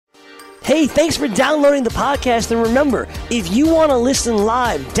Hey, thanks for downloading the podcast. And remember, if you want to listen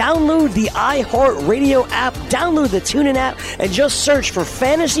live, download the iHeartRadio app, download the TuneIn app, and just search for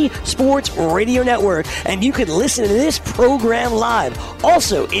Fantasy Sports Radio Network, and you can listen to this program live.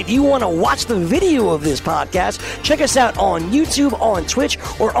 Also, if you want to watch the video of this podcast, check us out on YouTube, on Twitch,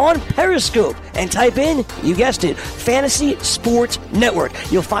 or on Periscope, and type in, you guessed it, Fantasy Sports Network.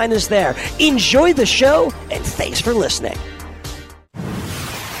 You'll find us there. Enjoy the show, and thanks for listening.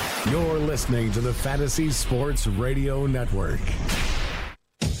 You're listening to the Fantasy Sports Radio Network.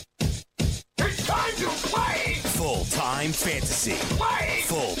 It's time to play! Full-time fantasy. Play!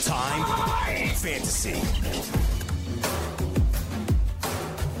 Full-time fantasy.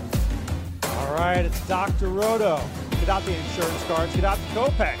 All right, it's Dr. Roto. Get out the insurance cards. Get out the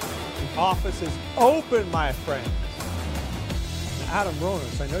copay. The office is open, my friends. Adam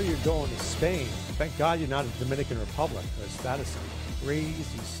Ronis, I know you're going to Spain. Thank God you're not in the Dominican Republic, because that is some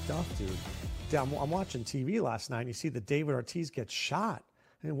crazy stuff, dude. I'm watching TV last night, and you see that David Ortiz gets shot.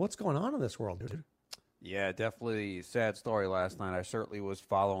 I mean, what's going on in this world, dude? Yeah, definitely a sad story last night. I certainly was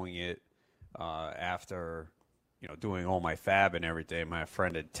following it after, doing all my fab and everything. My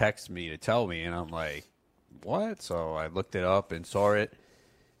friend had texted me to tell me, and I'm like, what? So I looked it up and saw it.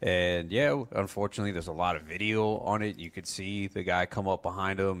 And, yeah, unfortunately, there's a lot of video on it. You could see the guy come up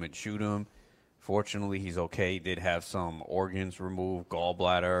behind him and shoot him. Fortunately, he's okay. He did have some organs removed,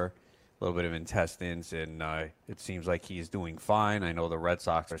 gallbladder, a little bit of intestines, and it seems like he's doing fine. I know the Red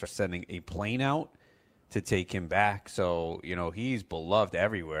Sox are sending a plane out to take him back. So, he's beloved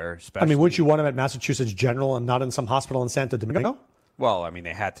everywhere. I mean, wouldn't you want him at Massachusetts General and not in some hospital in Santa Domingo? Well, I mean,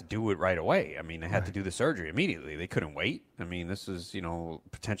 they had to do it right away. I mean, they had to do the surgery immediately. They couldn't wait. I mean, this is,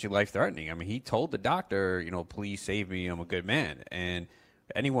 potentially life-threatening. I mean, he told the doctor, please save me. I'm a good man. And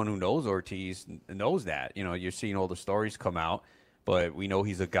anyone who knows Ortiz knows that. You're seeing all the stories come out, but we know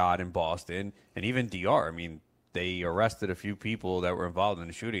he's a god in Boston. And even DR, I mean, they arrested a few people that were involved in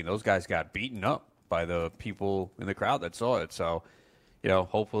the shooting. Those guys got beaten up by the people in the crowd that saw it. So,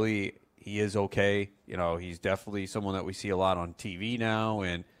 hopefully he is okay. He's definitely someone that we see a lot on TV now,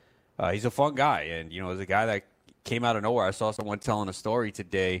 and he's a fun guy. And, as a guy that came out of nowhere, I saw someone telling a story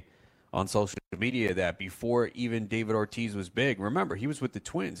today on social media that before even David Ortiz was big, remember, he was with the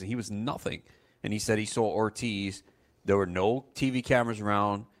Twins, and he was nothing. And he said he saw Ortiz. There were no TV cameras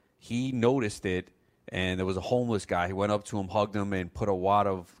around. He noticed it, and there was a homeless guy. He went up to him, hugged him, and put a wad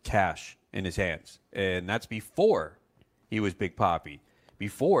of cash in his hands. And that's before he was Big Papi,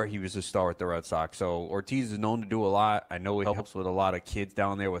 before he was a star with the Red Sox. So Ortiz is known to do a lot. I know he helps with a lot of kids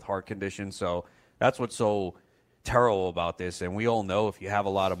down there with heart conditions. So that's what's so terrible about this. And we all know if you have a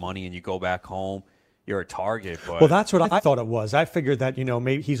lot of money and you go back home, you're a target. But well, that's what I thought it was. I figured that,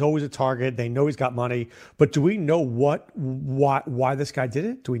 maybe he's always a target. They know he's got money. But do we know why this guy did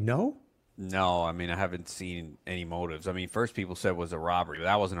it? Do we know? No, I mean, I haven't seen any motives. I mean, first people said it was a robbery, but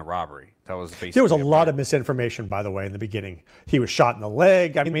that wasn't a robbery. That was basically there was a lot of misinformation, by the way, in the beginning. He was shot in the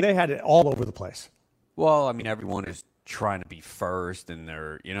leg. I mean, they had it all over the place. Well, I mean, everyone is trying to be first, and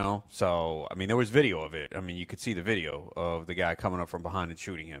they're, So, I mean, there was video of it. I mean, you could see the video of the guy coming up from behind and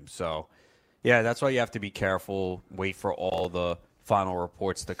shooting him. So, yeah, that's why you have to be careful. Wait for all the final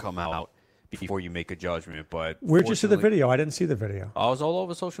reports to come out before you make a judgment. But where'd you see the video? I didn't see the video. I was all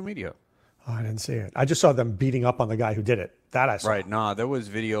over social media. Oh, I didn't see it. I just saw them beating up on the guy who did it. That I saw. Right. Nah, there was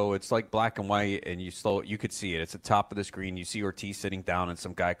video. It's like black and white, and you could see it. It's the top of the screen. You see Ortiz sitting down, and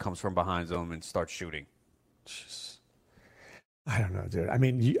some guy comes from behind him and starts shooting. I don't know, dude. I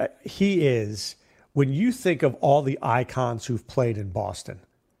mean, he is, when you think of all the icons who've played in Boston,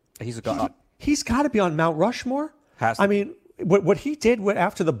 he's a god. He's got to be on Mount Rushmore. I mean, what he did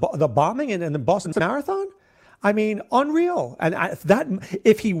after the bombing and the Boston Marathon, I mean, unreal. And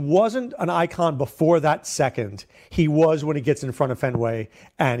if he wasn't an icon before that second, he was when he gets in front of Fenway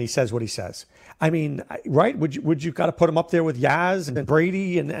and he says what he says. I mean, right? Would you got to put him up there with Yaz and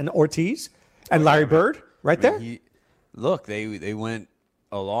Brady and Ortiz and Larry Bird there? Look, they went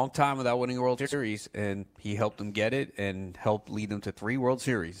a long time without winning a World Series, and he helped them get it and helped lead them to 3 World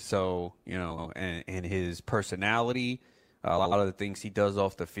Series. So, and his personality, a lot of the things he does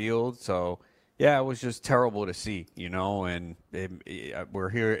off the field. So, yeah, it was just terrible to see, and we're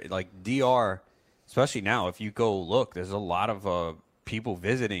here, like DR, especially now, if you go look, there's a lot of people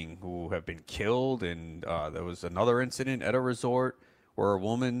visiting who have been killed. And there was another incident at a resort where a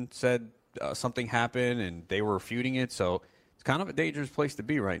woman said something happened and they were refuting it. So it's kind of a dangerous place to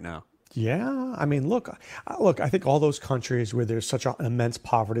be right now. Yeah. I mean, look, I think all those countries where there's such an immense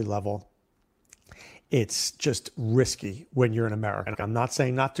poverty level, it's just risky when you're in America. I'm not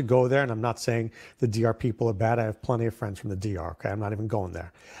saying not to go there, and I'm not saying the DR people are bad. I have plenty of friends from the DR. Okay, I'm not even going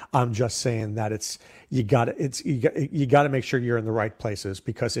there. I'm just saying that you got to make sure you're in the right places,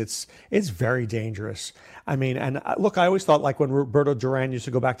 because it's very dangerous. I mean, and look, I always thought, like when Roberto Duran used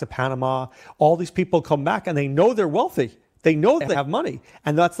to go back to Panama, all these people come back and they know they're wealthy. They know they have money,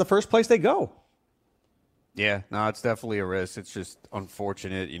 and that's the first place they go. Yeah, no, it's definitely a risk. It's just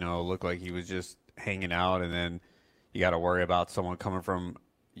unfortunate. It looked like he was just hanging out, and then you got to worry about someone coming from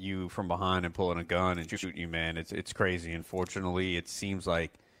you from behind and pulling a gun and shooting you, man. It's crazy. Unfortunately, it seems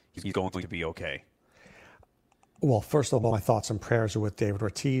like he's going to be okay. Well, first of all, my thoughts and prayers are with David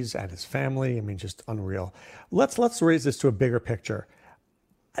Ortiz and his family. I mean, just unreal. Let's raise this to a bigger picture.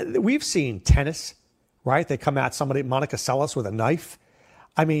 We've seen tennis, right? They come at somebody, Monica Seles, with a knife.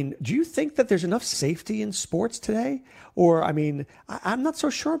 I mean, do you think that there's enough safety in sports today? Or, I mean, I'm not so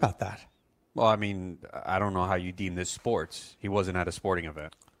sure about that. Well, I mean, I don't know how you deem this sports. He wasn't at a sporting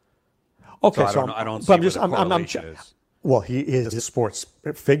event. Okay, so I don't see what the correlation is. Well, he is a sports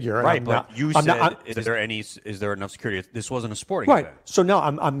figure, right? But you said, is there enough security? This wasn't a sporting event, right? So now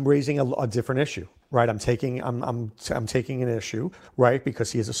I'm raising a different issue, right? I'm taking an issue, right?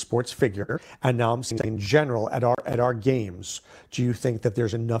 Because he is a sports figure, and now I'm saying in general at our games, do you think that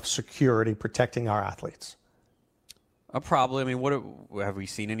there's enough security protecting our athletes? Probably. I mean, what have we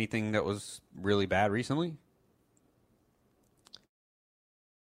seen anything that was really bad recently?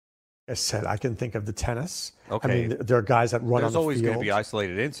 I said I can think of the tennis. Okay. I mean, there are guys that run on the field. There's always going to be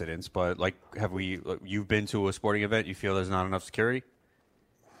isolated incidents, but you've been to a sporting event, you feel there's not enough security?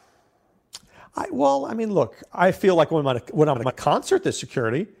 I mean, look, I feel like when I'm at a concert, there's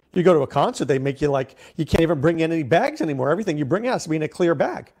security. You go to a concert, they make you like you can't even bring in any bags anymore. Everything you bring out has to be in a clear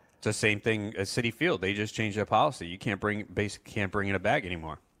bag. It's the same thing at Citi Field. They just changed their policy. You can't bring in a bag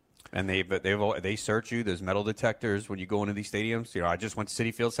anymore. And they search you. There's metal detectors when you go into these stadiums. I just went to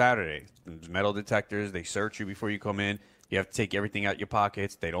Citi Field Saturday. There's metal detectors. They search you before you come in. You have to take everything out your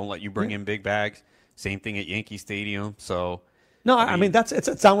pockets. They don't let you bring in big bags. Same thing at Yankee Stadium. So no, I mean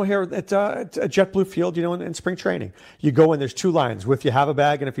it's down here at JetBlue Field. In spring training, you go in. There's two lines. If you have a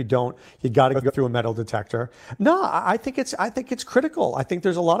bag, and if you don't, you got to go through a metal detector. No, I think it's critical. I think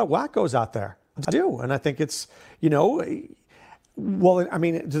there's a lot of wackos out there. I do, and I think it's Well, I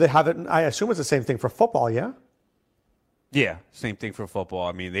mean, do they have it? I assume it's the same thing for football, yeah? Yeah, same thing for football.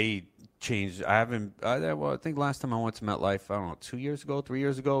 I mean, they changed. I think last time I went to MetLife, I don't know, 2 years ago, 3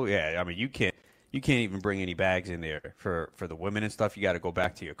 years ago. Yeah, I mean, you can't even bring any bags in there for the women and stuff. You got to go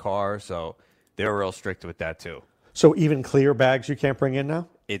back to your car. So they're real strict with that too. So even clear bags you can't bring in now?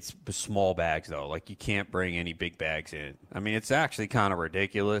 It's small bags, though. Like, you can't bring any big bags in. I mean, it's actually kind of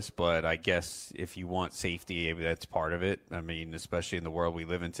ridiculous, but I guess if you want safety, maybe that's part of it. I mean, especially in the world we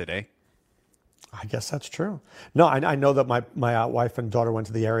live in today. I guess that's true. No, I know that my wife and daughter went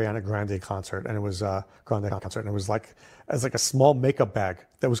to the Ariana Grande concert, and it was and it was like a small makeup bag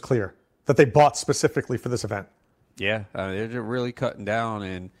that was clear that they bought specifically for this event. Yeah, they're really cutting down,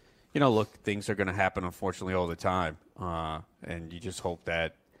 and look, things are going to happen, unfortunately, all the time, and you just hope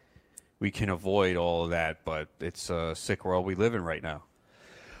that we can avoid all of that. But it's a sick world we live in right now.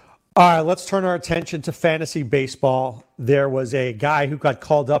 All right, let's turn our attention to fantasy baseball. There was a guy who got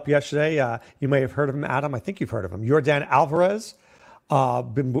called up yesterday. You may have heard of him, Adam. I think you've heard of him. Yordan Alvarez. A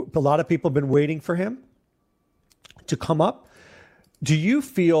lot of people have been waiting for him to come up. Do you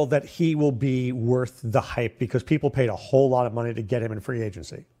feel that he will be worth the hype? Because people paid a whole lot of money to get him in free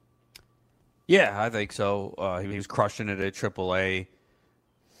agency. Yeah, I think so. He was crushing it at AAA.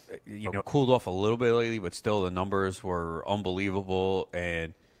 Cooled off a little bit lately, but still the numbers were unbelievable.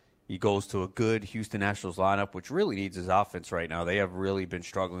 And he goes to a good Houston Nationals lineup, which really needs his offense right now. They have really been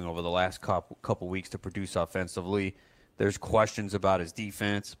struggling over the last couple weeks to produce offensively. There's questions about his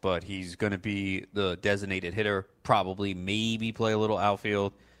defense, but he's going to be the designated hitter, probably maybe play a little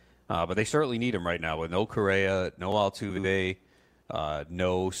outfield. But they certainly need him right now with no Correa, no Altuve,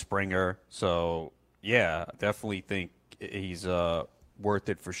 no Springer. So, yeah, definitely think he's worth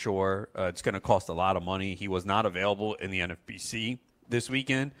it for sure. It's going to cost a lot of money. He was not available in the NFBC this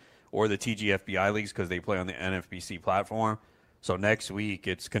weekend or the TGFBI leagues because they play on the NFBC platform. So next week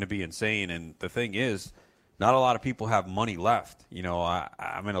it's going to be insane. And the thing is, not a lot of people have money left.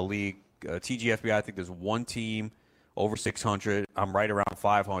 I'm in a league, TGFBI, I think there's one team over 600. I'm right around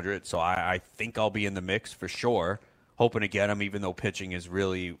 500, so I think I'll be in the mix for sure. Hoping to get him, even though pitching is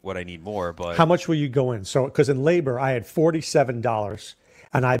really what I need more. But how much will you go in? So, because in labor, I had $47,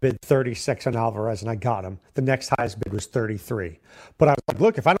 and I bid 36 on Alvarez, and I got him. The next highest bid was 33. But I was like,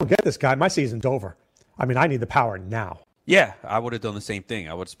 look, if I don't get this guy, my season's over. I mean, I need the power now. Yeah, I would have done the same thing.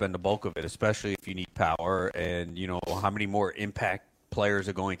 I would spend the bulk of it, especially if you need power. And, how many more impact players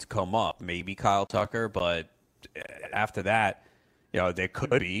are going to come up? Maybe Kyle Tucker, but after that, there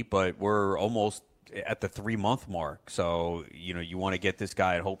could be, but we're almost at the 3-month mark. So, you want to get this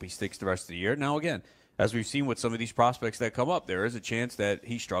guy and hope he sticks the rest of the year. Now, again, as we've seen with some of these prospects that come up, there is a chance that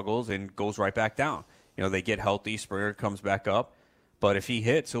he struggles and goes right back down. They get healthy, Springer comes back up. But if he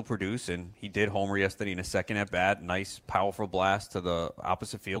hits, he'll produce, and he did homer yesterday in a second at bat. Nice, powerful blast to the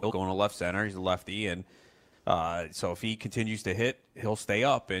opposite field, going to left center. He's a lefty, and so if he continues to hit, he'll stay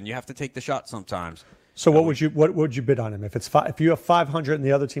up, and you have to take the shot sometimes. So what would you bid on him? If you have 500 and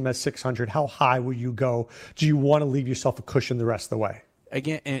the other team has 600, how high will you go? Do you want to leave yourself a cushion the rest of the way?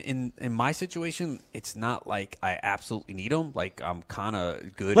 Again, in my situation, it's not like I absolutely need him. Like, I'm kind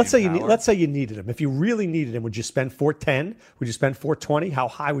of good. Let's say you needed him. If you really needed him, would you spend $410? Would you spend $420? How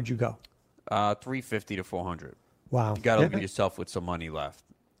high would you go? $350 to $400. Wow, you got to leave yourself with some money left.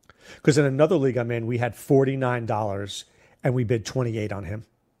 Because in another league I'm in, we had $49 and we bid $28 on him,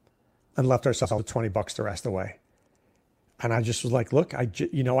 and left ourselves with $20 the rest of the way. And I just was like, look, I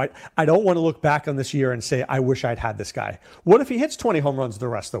don't want to look back on this year and say, I wish I'd had this guy. What if he hits 20 home runs the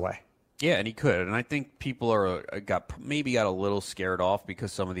rest of the way? Yeah, and he could. And I think people got a little scared off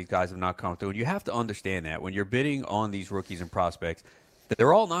because some of these guys have not come through. And you have to understand that when you're bidding on these rookies and prospects, that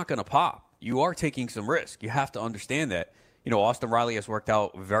they're all not going to pop. You are taking some risk. You have to understand that. Austin Riley has worked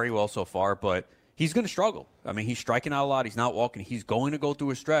out very well so far, but he's going to struggle. I mean, he's striking out a lot. He's not walking. He's going to go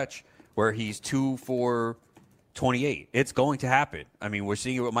through a stretch where he's 2 for 28. It's going to happen. I mean, we're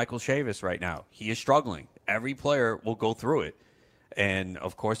seeing it with Michael Chavis right now. He is struggling. Every player will go through it. And,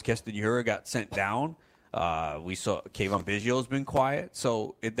 of course, Keston Hiura got sent down. We saw Kayvon Biggio's been quiet.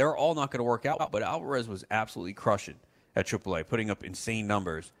 So they're all not going to work out. But Alvarez was absolutely crushing at AAA, putting up insane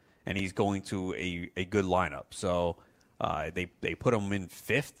numbers. And he's going to a good lineup. So they put him in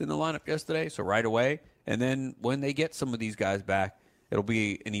 5th in the lineup yesterday, so right away. And then when they get some of these guys back, it'll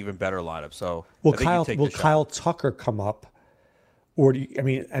be an even better lineup. So will Kyle Tucker come up, or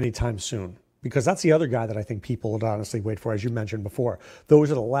anytime soon? Because that's the other guy that I think people would honestly wait for, as you mentioned before.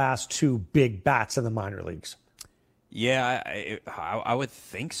 Those are the last 2 big bats in the minor leagues. Yeah, I would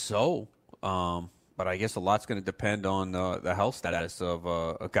think so. But I guess a lot's going to depend on the health status of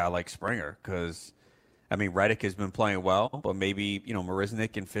a guy like Springer. Because, Reddick has been playing well, but maybe,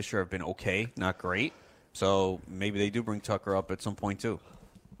 Marisnick and Fisher have been okay, not great. So maybe they do bring Tucker up at some point too.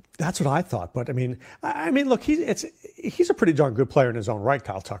 That's what I thought. But look, he's a pretty darn good player in his own right,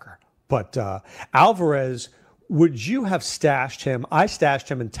 Kyle Tucker. But Alvarez, would you have stashed him? I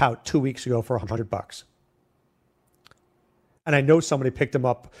stashed him in Tout 2 weeks ago for $100. And I know somebody picked him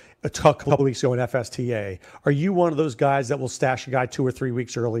up a couple of weeks ago in FSTA. Are you one of those guys that will stash a guy 2 or 3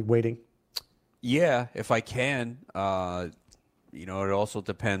 weeks early waiting? Yeah, if I can. It also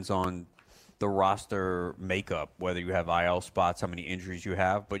depends on the roster makeup, whether you have IL spots, how many injuries you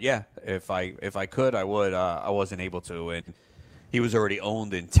have. But yeah, if I could, I would. I wasn't able to. And he was already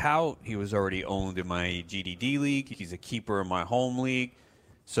owned in Tout. He was already owned in my GDD league. He's a keeper in my home league.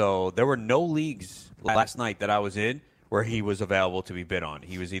 So there were no leagues last night that I was in where he was available to be bid on.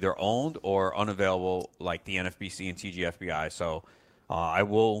 He was either owned or unavailable, like the NFBC and TGFBI. So I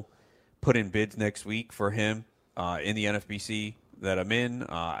will put in bids next week for him in the NFBC that I'm in.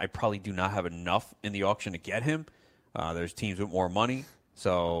 I probably do not have enough in the auction to get him. There's teams with more money,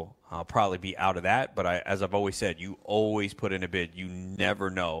 so I'll probably be out of that. But as I've always said, you always put in a bid. You never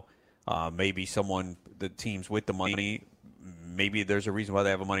know. Maybe the teams with the money, maybe there's a reason why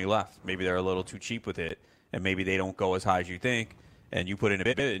they have money left. Maybe they're a little too cheap with it, and maybe they don't go as high as you think. And you put in a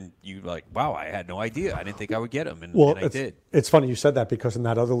bid, and you like, wow, I had no idea. I didn't think I would get him, and I did. It's funny you said that, because in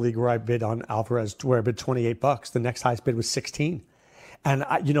that other league where I bid on Alvarez, where I bid $28, the next highest bid was $16. And,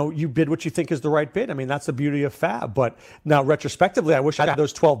 you bid what you think is the right bid. That's the beauty of FAB. But now, retrospectively, I wish I had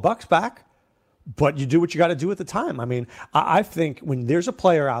those $12 back. But you do what you got to do at the time. I think when there's a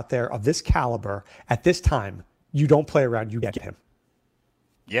player out there of this caliber at this time, you don't play around. You get him.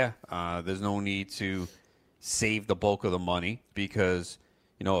 Yeah, there's no need to save the bulk of the money, because,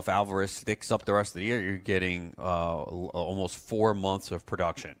 if Alvarez sticks up the rest of the year, you're getting almost 4 months of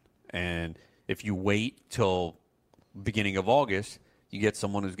production. And if you wait till beginning of August, you get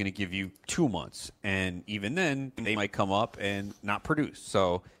someone who's going to give you 2 months. And even then, they might come up and not produce.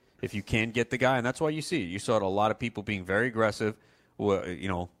 So if you can get the guy, and that's why you saw a lot of people being very aggressive,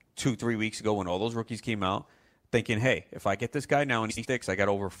 2-3 weeks ago when all those rookies came out, thinking, hey, if I get this guy now and he sticks, I got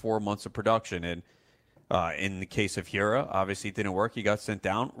over 4 months of production. And in the case of Hiura, obviously it didn't work. He got sent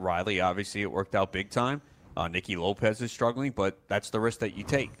down. Riley, obviously it worked out big time. Nicky Lopez is struggling, but that's the risk that you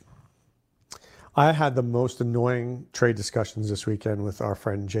take. I had the most annoying trade discussions this weekend with our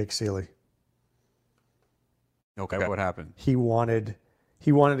friend Jake Seeley. Okay, what happened? He wanted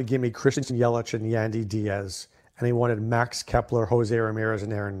to give me Christian Yelich and Yandy Diaz, and he wanted Max Kepler, Jose Ramirez,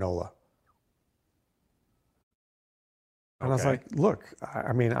 and Aaron Nola. And I was like, look,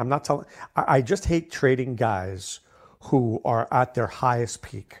 I mean, I'm not telling. I just hate trading guys who are at their highest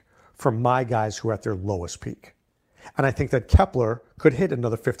peak for my guys who are at their lowest peak. And I think that Kepler could hit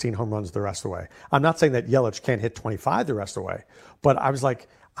another 15 home runs the rest of the way. I'm not saying that Yelich can't hit 25 the rest of the way, but I was like,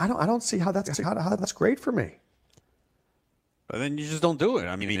 I don't see how that's great for me. But then you just don't do it.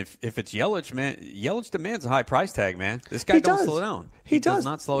 I mean, if it's Yelich, man, Yelich demands a high price tag, man. This guy don't slow down. He does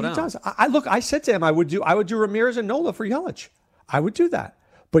not slow down. He does. I said to him, I would do Ramirez and Nola for Yelich. I would do that.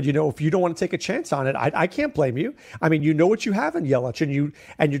 But if you don't want to take a chance on it, I can't blame you. I mean, you know what you have in Yelich,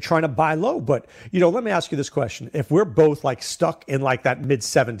 and you're trying to buy low. But let me ask you this question: if we're both like stuck in like that mid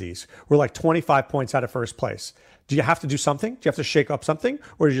 70s, we're like 25 points out of first place. Do you have to do something? Do you have to shake up something,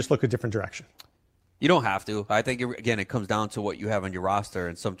 or do you just look a different direction? You don't have to. I think, again, it comes down to what you have on your roster.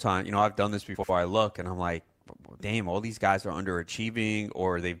 And sometimes, I've done this before. I look and I'm like, damn, all these guys are underachieving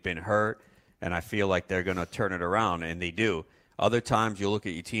or they've been hurt, and I feel like they're going to turn it around, and they do. Other times you look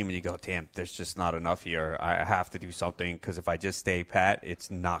at your team and you go, damn, there's just not enough here. I have to do something because if I just stay pat,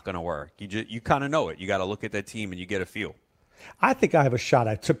 it's not going to work. You kind of know it. You got to look at that team and you get a feel. I think I have a shot.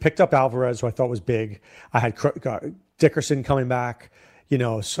 I picked up Alvarez, who I thought was big. I had Dickerson coming back.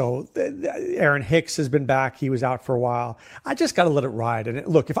 So Aaron Hicks has been back. He was out for a while. I just got to let it ride. And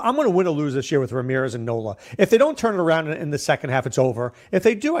look, if I'm going to win or lose this year with Ramirez and Nola, if they don't turn it around in the second half, it's over. If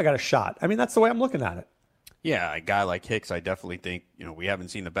they do, I got a shot. I mean, that's the way I'm looking at it. Yeah, a guy like Hicks, I definitely think, we haven't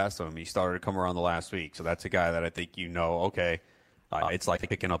seen the best of him. He started to come around the last week. So that's a guy that I think okay, it's like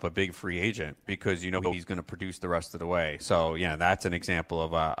picking up a big free agent because he's going to produce the rest of the way. So, yeah, that's an example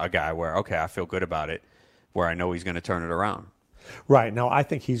of a guy where, okay, I feel good about it, where I know he's going to turn it around. Right. Now, I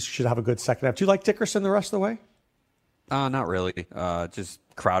think he should have a good second half. Do you like Dickerson the rest of the way? Not really. Just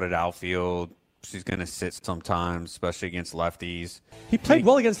crowded outfield. She's going to sit sometimes, especially against lefties. He played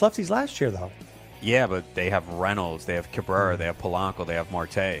well against lefties last year, though. Yeah, but they have Reynolds, they have Cabrera, they have Polanco, they have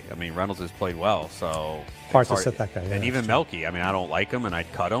Marte. I mean, Reynolds has played well, so hard to sit that guy. Yeah, and even Melky. I mean, I don't like him, and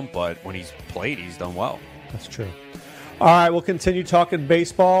I'd cut him, but when he's played, he's done well. That's true. All right, we'll continue talking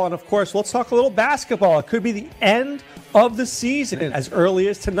baseball, and of course, let's talk a little basketball. It could be the end of the season as early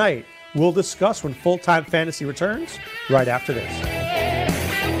as tonight. We'll discuss when full-time fantasy returns right after this.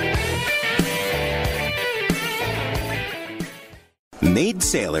 Maid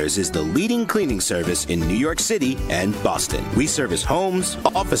Sailors is the leading cleaning service in New York City and Boston. We service homes,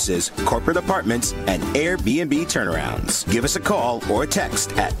 offices, corporate apartments, and Airbnb turnarounds. Give us a call or a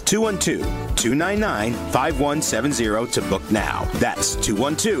text at 212-299-5170 to book now. That's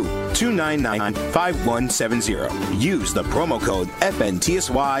 212-299-5170. Use the promo code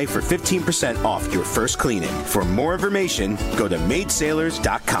FNTSY for 15% off your first cleaning. For more information, go to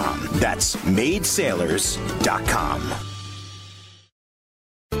maidsailors.com. That's maidsailors.com.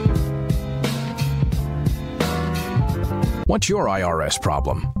 What's your IRS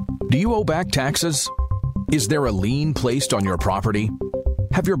problem? Do you owe back taxes? Is there a lien placed on your property?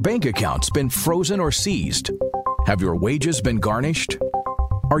 Have your bank accounts been frozen or seized? Have your wages been garnished?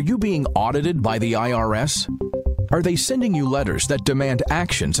 Are you being audited by the IRS? Are they sending you letters that demand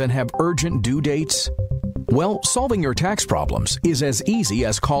actions and have urgent due dates? Well, solving your tax problems is as easy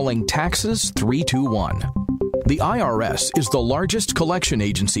as calling Taxes 321. The IRS is the largest collection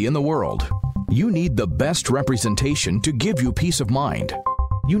agency in the world. You need the best representation to give you peace of mind.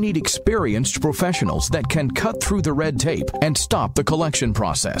 You need experienced professionals that can cut through the red tape and stop the collection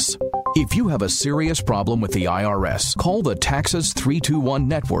process. If you have a serious problem with the IRS, call the Taxes 321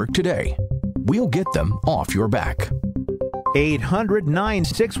 network today. We'll get them off your back.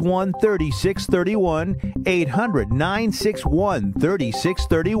 800-961-3631,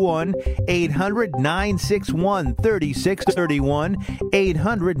 800-961-3631, 800-961-3631,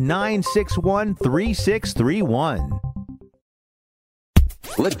 800-961-3631.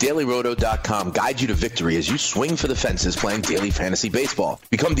 Let DailyRoto.com guide you to victory as you swing for the fences playing daily fantasy baseball.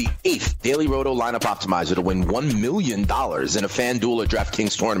 Become the 8th Daily Roto lineup optimizer to win $1 million in a FanDuel or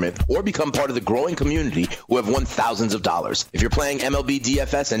DraftKings tournament, or become part of the growing community who have won thousands of dollars. If you're playing MLB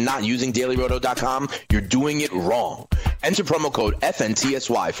DFS and not using DailyRoto.com, you're doing it wrong. Enter promo code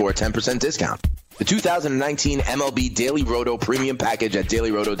FNTSY for a 10% discount. The 2019 MLB Daily Roto Premium Package at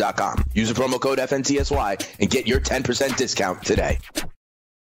DailyRoto.com. Use the promo code FNTSY and get your 10% discount today.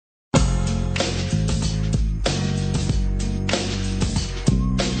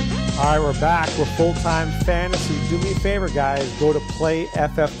 All right, we're back. We're full-time fantasy. Do me a favor, guys. Go to Play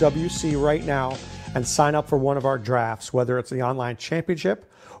FFWC right now and sign up for one of our drafts, whether it's the online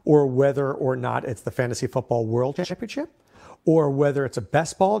championship or whether or not it's the Fantasy Football World Championship or whether it's a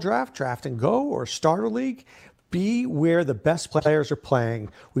best ball draft, draft and go, or starter league. Be where the best players are playing.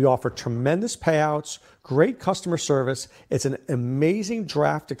 We offer tremendous payouts, great customer service. It's an amazing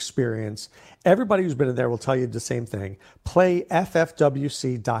draft experience. Everybody who's been in there will tell you the same thing.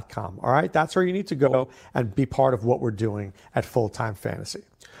 PlayFFWC.com. All right, that's where you need to go and be part of what we're doing at Full Time Fantasy.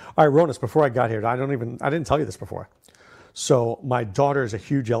 All right, Ronas, before I got here, I didn't tell you this before. So my daughter is a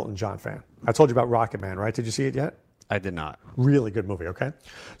huge Elton John fan. I told you about Rocket Man, right? Did you see it yet? I did not. Really good movie, okay?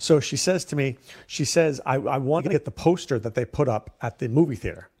 So she says to me, I want to get the poster that they put up at the movie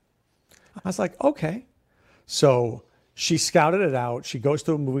theater. I was like, okay. So she scouted it out. She goes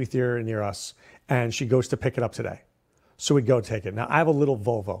to a movie theater near us, and she goes to pick it up today. So we go take it. Now, I have a little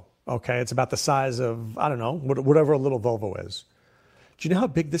Volvo, okay? It's about the size of, I don't know, whatever a little Volvo is. Do you know how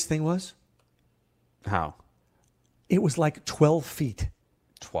big this thing was? How? It was like 12 feet.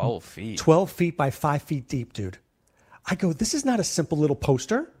 12 feet? 12 feet by 5 feet deep, dude. I go, this is not a simple little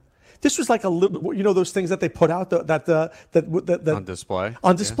poster. This was like a little, you know, those things that they put out on display.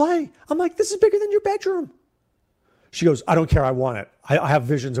 On display. Yeah. I'm like, this is bigger than your bedroom. She goes, I don't care. I want it. I have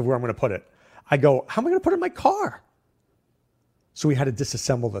visions of where I'm going to put it. I go, how am I going to put it in my car? So we had to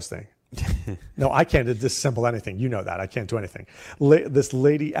disassemble this thing. No, I can't disassemble anything. You know that. I can't do anything. This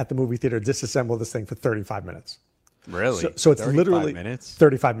lady at the movie theater disassembled this thing for 35 minutes. Really? So it's literally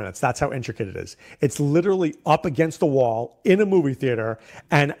 35 minutes. That's how intricate it is. It's literally up against the wall in a movie theater,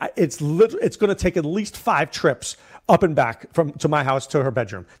 and it's going to take at least 5 trips up and back to my house to her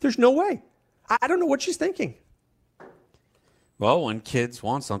bedroom. There's no way. I don't know what she's thinking. Well, when kids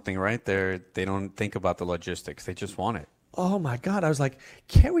want something, right, they don't think about the logistics. They just want it. Oh my God! I was like,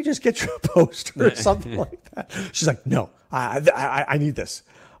 can't we just get you a poster or something like that? She's like, no, I need this.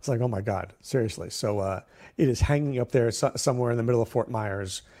 I was like, oh my God, seriously. So it is hanging up there somewhere in the middle of Fort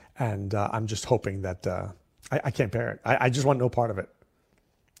Myers, and I'm just hoping that I can't bear it. I just want no part of it.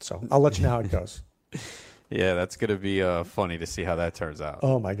 So I'll let you know how it goes. Yeah, that's going to be funny to see how that turns out.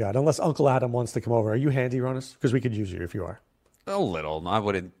 Oh my God. Unless Uncle Adam wants to come over. Are you handy, Ronas? Because we could use you if you are. A little. I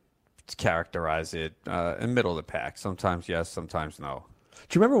wouldn't characterize it in middle of the pack. Sometimes yes, sometimes no.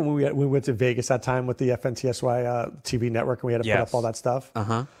 Do you remember when we went to Vegas that time with the FNTSY TV network and we had to put up all that stuff?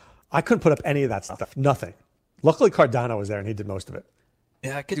 Uh-huh. I couldn't put up any of that stuff. Nothing. Luckily, Cardano was there and he did most of it.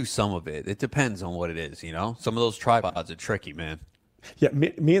 Yeah, I could do some of it. It depends on what it is, you know? Some of those tripods are tricky, man. Yeah,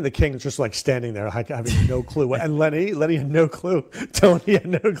 me and the king just like standing there, like having no clue. And Lenny had no clue. Tony had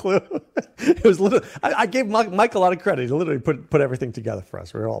no clue. It was literally. I gave Mike a lot of credit. He literally put everything together for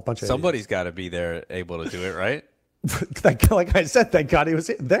us. We were all a bunch of. Somebody's got to be there, able to do it, right? Like I said, thank God he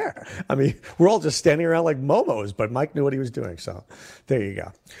was there. I mean, we're all just standing around like momos, but Mike knew what he was doing. So there you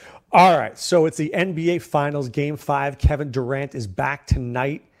go. All right, so it's the NBA Finals, Game 5. Kevin Durant is back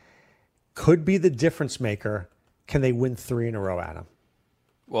tonight. Could be the difference maker. Can they win 3 in a row, Adam?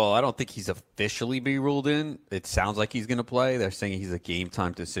 Well, I don't think he's officially be ruled in. It sounds like he's going to play. They're saying he's a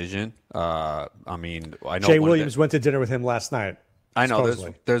game-time decision. I mean, I know Jay Williams went to dinner with him last night. I know.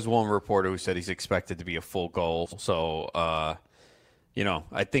 There's one reporter who said he's expected to be a full goal. So, you know,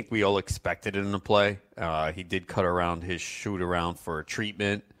 I think we all expected him to play. He did cut around his shoot around for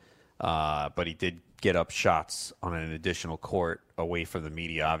treatment, but he did get up shots on an additional court away from the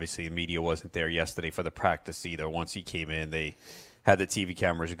media. Obviously, the media wasn't there yesterday for the practice either. Once he came in, they had the TV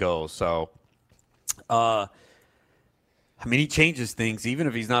cameras go. So, I mean, he changes things, even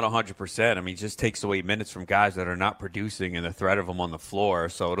if he's not 100%. I mean, he just takes away minutes from guys that are not producing and the threat of him on the floor.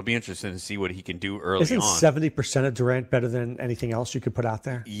 So it'll be interesting to see what he can do early on. Isn't 70% of Durant better than anything else you could put out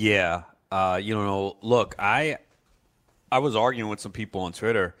there? Yeah. You know, look, I was arguing with some people on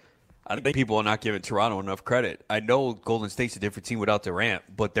Twitter. I think people are not giving Toronto enough credit. I know Golden State's a different team without Durant,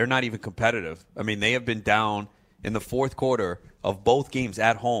 but they're not even competitive. I mean, they have been down in the fourth quarter of both games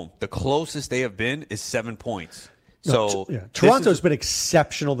at home. The closest they have been is 7 points. So Toronto's been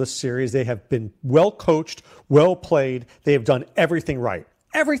exceptional this series. They have been well coached, well played. They have done everything right.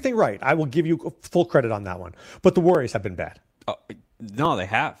 Everything right. I will give you full credit on that one. But the Warriors have been bad. No, they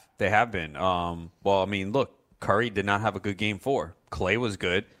have. They have been. Well, I mean, look, Curry did not have a good game 4. Clay was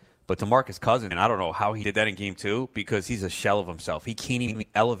good. But DeMarcus Cousins, and I don't know how he did that in game 2 because he's a shell of himself. He can't even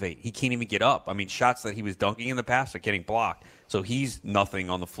elevate. He can't even get up. I mean, shots that he was dunking in the past are getting blocked. So he's nothing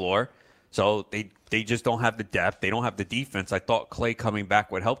on the floor. So they just don't have the depth. They don't have the defense. I thought Clay coming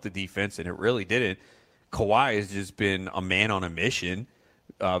back would help the defense, and it really didn't. Kawhi has just been a man on a mission.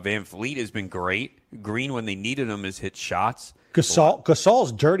 Van Vliet has been great. Green, when they needed him, has hit shots.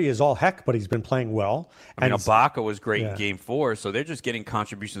 Gasol's dirty as all heck, but he's been playing well. I mean, Ibaka was great in Game 4, so they're just getting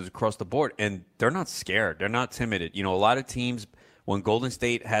contributions across the board, and they're not scared. They're not timid. You know, a lot of teams, when Golden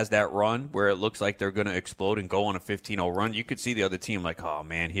State has that run where it looks like they're going to explode and go on a 15-0 run, you could see the other team like, oh,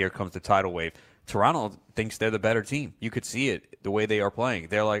 man, here comes the tidal wave. Toronto thinks they're the better team. You could see it the way they are playing.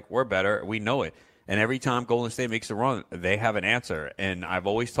 They're like, we're better. We know it. And every time Golden State makes a run, they have an answer. And I've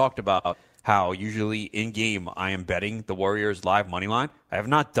always talked about how usually in game I am betting the Warriors live money line. I have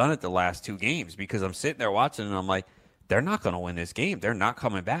not done it the last 2 games because I'm sitting there watching and I'm like, they're not going to win this game. They're not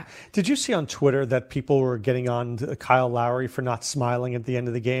coming back. Did you see on Twitter that people were getting on to Kyle Lowry for not smiling at the end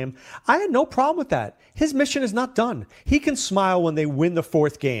of the game? I had no problem with that. His mission is not done. He can smile when they win the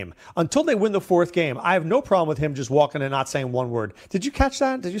 4th game. Until they win the 4th game, I have no problem with him just walking and not saying one word. Did you catch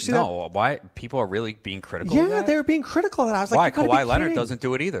that? Did you see that? No. Why? People are really being critical of that? They were being critical of that. I was why? like, Kawhi Leonard doesn't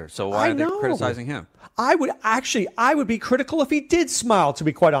do it either. So why are they criticizing him? I would be critical if he did smile, to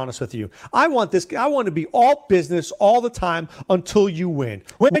be quite honest with you. I want to be all business all the time until you win.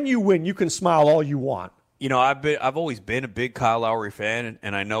 When you win, you can smile all you want. You know, I've always been a big Kyle Lowry fan,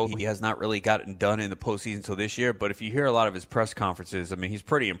 and I know he has not really gotten done in the postseason until this year. But if you hear a lot of his press conferences, I mean, he's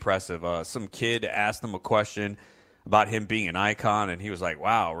pretty impressive. Some kid asked him a question about him being an icon, and he was like,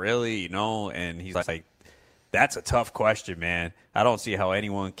 "Wow, really?" You know, and he's like, "That's a tough question, man. I don't see how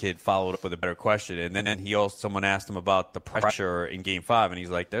anyone could follow it up with a better question." And then someone asked him about the pressure in Game 5, and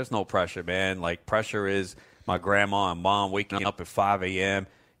he's like, "There's no pressure, man. Like, pressure is my grandma and mom waking up at 5 a.m.,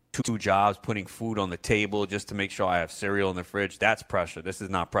 2 jobs, putting food on the table just to make sure I have cereal in the fridge. That's pressure. This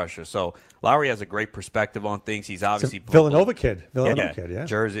is not pressure." So Lowry has a great perspective on things. He's obviously Villanova kid,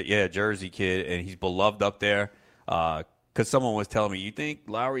 Jersey kid, and he's beloved up there. Because someone was telling me, you think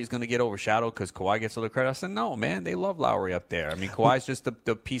Lowry's going to get overshadowed because Kawhi gets all the credit? I said, no, man, they love Lowry up there. I mean, Kawhi's just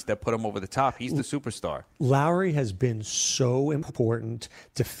the piece that put him over the top. He's the superstar. Lowry has been so important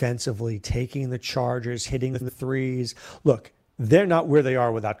defensively, taking the charges, hitting the threes. Look, they're not where they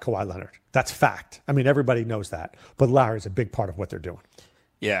are without Kawhi Leonard. That's fact. I mean, everybody knows that. But Lowry's a big part of what they're doing.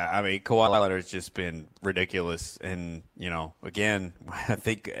 Yeah, I mean, Kawhi Leonard's just been ridiculous. And, you know, again, I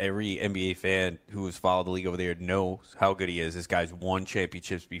think every NBA fan who has followed the league over there knows how good he is. This guy's won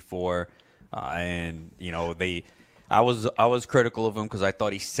championships before. And, you know, I was critical of him because I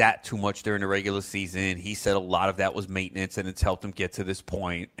thought he sat too much during the regular season. He said a lot of that was maintenance, and it's helped him get to this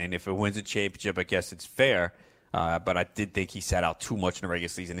point. And if it wins a championship, I guess it's fair. But I did think he sat out too much in the regular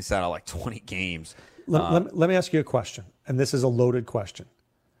season. He sat out like 20 games. Let me ask you a question, and this is a loaded question.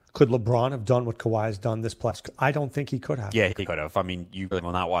 Could LeBron have done what Kawhi has done this playoffs? I don't think he could have. Yeah, he could have. I mean, you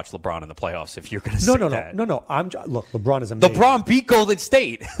will not watch LeBron in the playoffs if you're going to say that. No. Look, LeBron is amazing. LeBron beat Golden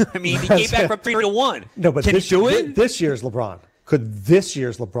State. I mean, he came back from 3-1. No, but can he do it? This year's LeBron. Could this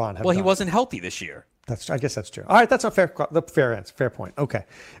year's LeBron have Well, he done wasn't healthy this year. I guess that's true. All right, that's a fair answer, fair point. Okay,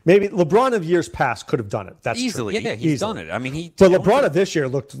 maybe LeBron of years past could have done it. That's easily. True. Yeah, he's done it. I mean, But LeBron of this year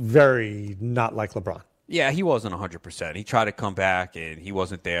looked very not like LeBron. Yeah, he wasn't 100%. He tried to come back, and he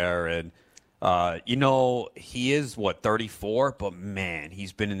wasn't there. And you know, he is 34, but man,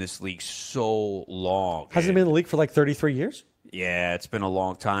 he's been in this league so long. Hasn't he been in the league for like 33 years? Yeah, it's been a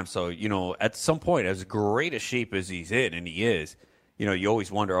long time. So, you know, at some point, as great a shape as he's in, and he is, you know, you always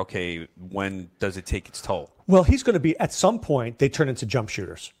wonder, okay, when does it take its toll? Well, he's going to be, at some point, they turn into jump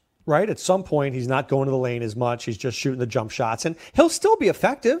shooters, right? At some point, he's not going to the lane as much. He's just shooting the jump shots, and he'll still be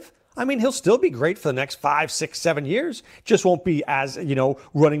effective. I mean, he'll still be great for the next 5, 6, 7 years. Just won't be as, you know,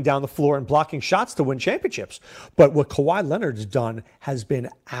 running down the floor and blocking shots to win championships. But what Kawhi Leonard's done has been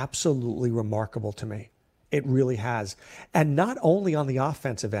absolutely remarkable to me. It really has. And not only on the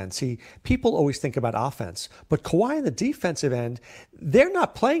offensive end. See, people always think about offense, but Kawhi on the defensive end, they're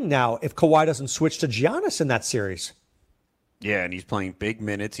not playing now if Kawhi doesn't switch to Giannis in that series. Yeah, and he's playing big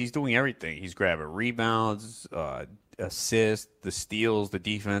minutes. He's doing everything. He's grabbing rebounds, assists, the steals, the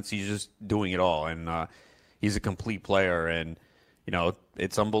defense. He's just doing it all. And he's a complete player. And, you know,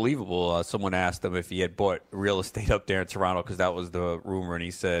 it's unbelievable. Someone asked him if he had bought real estate up there in Toronto because that was the rumor. And he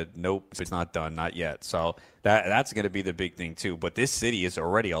said, nope, it's not done, not yet. So that's going to be the big thing, too. But this city is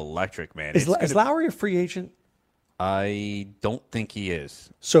already electric, man. Is Lowry a free agent? I don't think he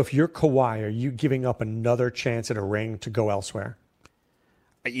is. So if you're Kawhi, are you giving up another chance at a ring to go elsewhere?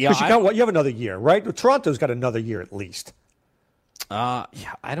 Yeah, because you have another year, right? Toronto's got another year at least. Yeah,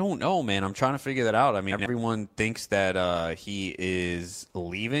 I don't know, man. I'm trying to figure that out. I mean, everyone thinks that he is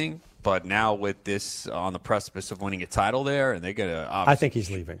leaving, but now with this on the precipice of winning a title there, and they're gonna. I think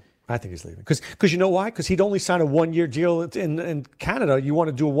he's leaving. Because you know why? Because he'd only sign a 1-year deal in Canada. You want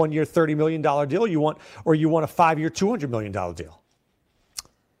to do a 1-year $30 million deal, you want a 5-year $200 million deal.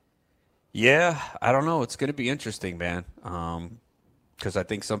 Yeah, I don't know. It's going to be interesting, man. Because I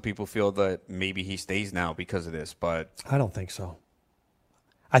think some people feel that maybe he stays now because of this, but I don't think so.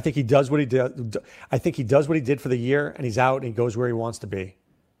 I think he does what he did. I think he does what he did for the year, and he's out and he goes where he wants to be.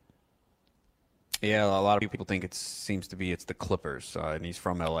 yeah, a lot of people think seems to be it's the Clippers, and he's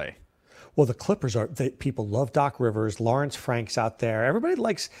from L.A. Well, the Clippers people love Doc Rivers, Lawrence Frank's out there. Everybody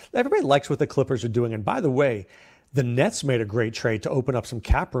likes what the Clippers are doing. And by the way, the Nets made a great trade to open up some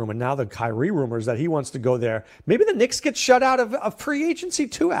cap room, and now the Kyrie rumors that he wants to go there. Maybe the Knicks get shut out of free agency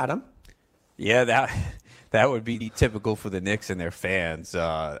too, Adam. Yeah, that would be typical for the Knicks and their fans.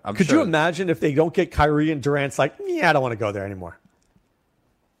 Could you imagine if they don't get Kyrie and Durant's like, yeah, I don't want to go there anymore?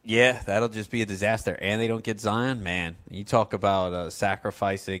 Yeah, that'll just be a disaster. And they don't get Zion, man. You talk about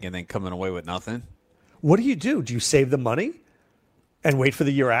sacrificing and then coming away with nothing. What do? Do you save the money and wait for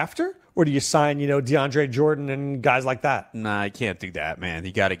the year after? Or do you sign, DeAndre Jordan and guys like that? Nah, you can't do that, man.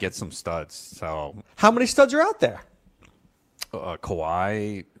 You got to get some studs. So, how many studs are out there?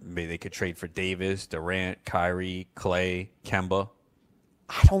 Kawhi, maybe they could trade for Davis, Durant, Kyrie, Clay, Kemba.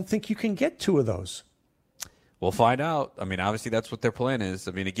 I don't think you can get two of those. We'll find out. I mean, obviously that's what their plan is.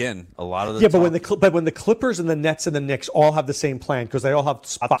 I mean, again, a lot of the but when the Clippers and the Nets and the Knicks all have the same plan because they all have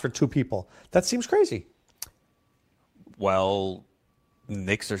spots for two people, that seems crazy. Well,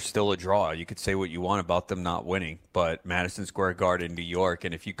 Knicks are still a draw. You could say what you want about them not winning, but Madison Square Garden, New York,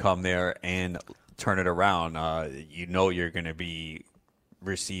 and if you come there and turn it around, you're going to be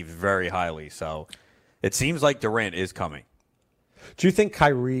received very highly. So it seems like Durant is coming. Do you think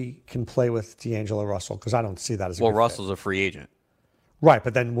Kyrie can play with D'Angelo Russell? Because I don't see that as a good Russell's fit. A free agent. Right,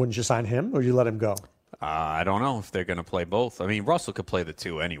 but then wouldn't you sign him or you let him go? I don't know if they're going to play both. I mean, Russell could play the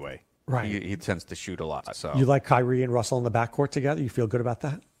two anyway. Right. He tends to shoot a lot. So you like Kyrie and Russell in the backcourt together? You feel good about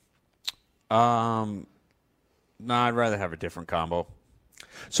that? No, I'd rather have a different combo.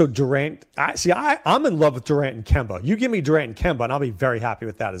 So Durant, I'm in love with Durant and Kemba. You give me Durant and Kemba, and I'll be very happy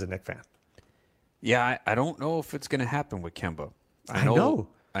with that as a Knicks fan. Yeah, I don't know if it's going to happen with Kemba. I know.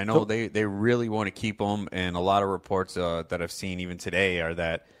 They really want to keep him, and a lot of reports that I've seen even today are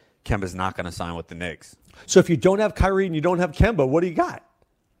that Kemba's not going to sign with the Knicks. So if you don't have Kyrie and you don't have Kemba, what do you got?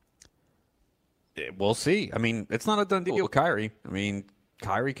 We'll see. I mean, it's not a done deal with Kyrie. I mean,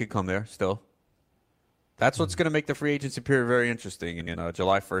 Kyrie could come there still. That's what's going to make the free agency period very interesting. And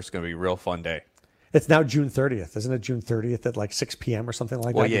July 1st is going to be a real fun day. It's now June 30th. Isn't it June 30th at like 6 p.m. or something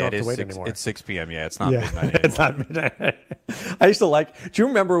like that? Yeah, you don't have to wait anymore. It's 6 p.m. Yeah, it's not midnight anymore. It's not midnight. I used to do you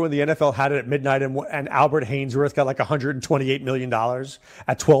remember when the NFL had it at midnight and Albert Hainsworth got like $128 million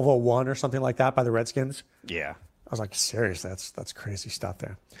at 12:01 or something like that by the Redskins? Yeah. I was like, seriously, that's crazy stuff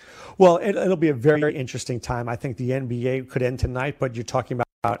there. Well, it'll be a very, very interesting time. I think the NBA could end tonight, but you're talking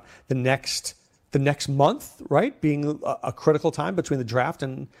about the next month, right? Being a critical time between the draft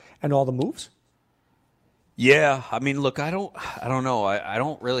and all the moves. Yeah, I mean, look, I don't know. I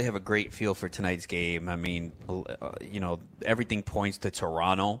don't really have a great feel for tonight's game. I mean, everything points to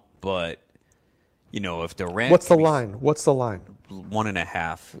Toronto, but if Durant, what's the line?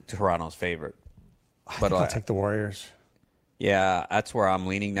 1.5, Toronto's favorite. But I'll take the Warriors. Yeah, that's where I'm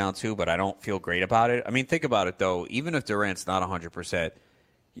leaning now too, but I don't feel great about it. I mean, think about it though. Even if Durant's not 100%,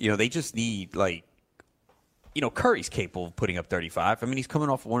 they just need Curry's capable of putting up 35. I mean, he's coming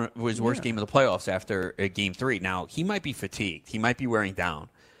off one of his worst game of the playoffs after Game 3. Now, he might be fatigued. He might be wearing down.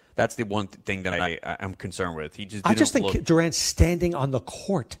 That's the one thing that I'm concerned with. I just think Durant standing on the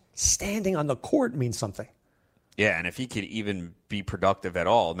court means something. Yeah, and if he could even be productive at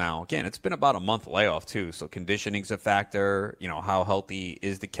all. Now, again, it's been about a month layoff, too, so conditioning's a factor. How healthy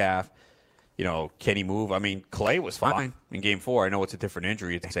is the calf? Can he move? I mean, Clay was fine in Game 4. I know it's a different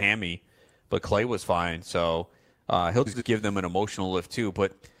injury. It's a hammy. But Clay was fine, so he'll just give them an emotional lift too.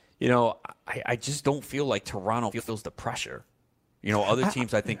 But, I just don't feel like Toronto feels the pressure. Other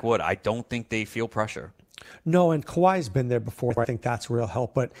teams I think would. I don't think they feel pressure. No, and Kawhi's been there before. I think that's real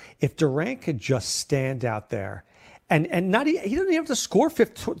help. But if Durant could just stand out there and he doesn't even have to score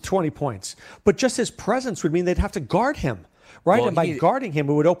 20 points, but just his presence would mean they'd have to guard him. Right, well, and by guarding him,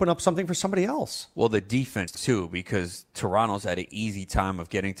 it would open up something for somebody else. Well, the defense, too, because Toronto's had an easy time of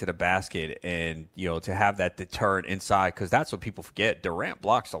getting to the basket and, to have that deterrent inside, because that's what people forget. Durant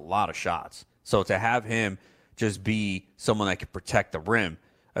blocks a lot of shots. So to have him just be someone that can protect the rim,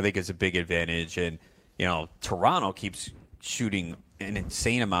 I think is a big advantage. And, Toronto keeps shooting an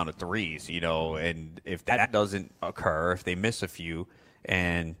insane amount of threes, and if that doesn't occur, if they miss a few,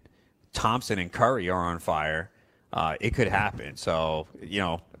 and Thompson and Curry are on fire, it could happen. So,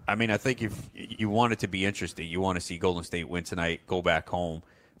 I think if you want it to be interesting, you want to see Golden State win tonight, go back home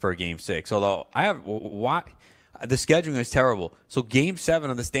for Game 6. Although the scheduling is terrible. So Game 7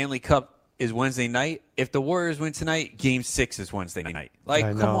 of the Stanley Cup is Wednesday night. If the Warriors win tonight, Game 6 is Wednesday night. Like,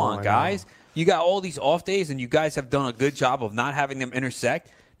 I come know, on, guys. You got all these off days, and you guys have done a good job of not having them intersect.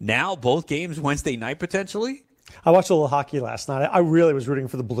 Now, both games Wednesday night potentially. I watched a little hockey last night. I really was rooting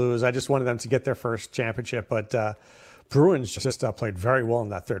for the Blues. I just wanted them to get their first championship, but Bruins just played very well in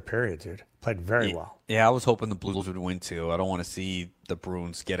that third period, dude. Played very well. Yeah, I was hoping the Blues would win too. I don't want to see the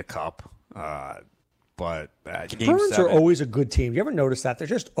Bruins get a cup. But Game Bruins 7, are always a good team. You ever notice that? They're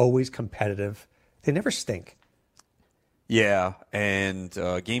just always competitive. They never stink. Yeah, and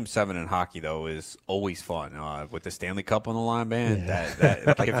Game 7 in hockey though is always fun with the Stanley Cup on the line, man. Yeah.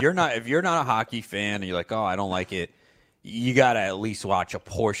 That like if you're not a hockey fan and you're like, oh, I don't like it, you gotta at least watch a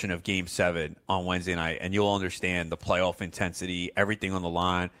portion of Game 7 on Wednesday night, and you'll understand the playoff intensity, everything on the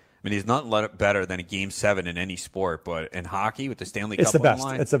line. I mean, there's nothing better than a Game 7 in any sport, but in hockey with the Stanley Cup on the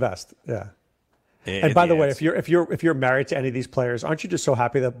line, it's the best. Yeah. And by the way, if you're married to any of these players, aren't you just so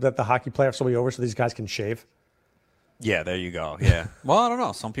happy that the hockey playoffs will be over so these guys can shave? Yeah, there you go. Yeah. Well, I don't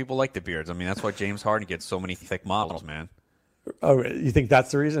know. Some people like the beards. I mean, that's why James Harden gets so many thick models, man. Oh, you think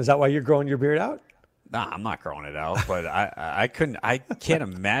that's the reason? Is that why you're growing your beard out? Nah, I'm not growing it out, but I can't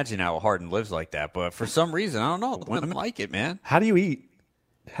imagine how Harden lives like that. But for some reason, I don't know. Women like it, man. How do you eat?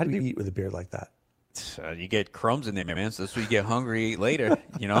 How do you eat with a beard like that? You get crumbs in there, man. So that's why you get hungry later.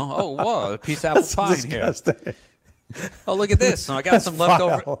 You know? Oh, whoa, a piece of apple pie in here. Oh, look at this. So I got some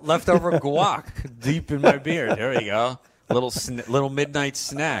leftover guac deep in my beard. There you go. Little midnight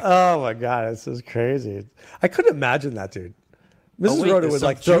snack. Oh, my God. This is crazy. I couldn't imagine that, dude. Mrs. Rhoda would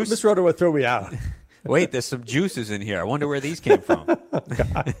Miss Rhoda would throw me out. Wait, there's some juices in here. I wonder where these came from.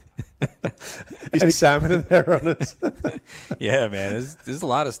 God. Any salmon in there on this? Yeah, man. There's a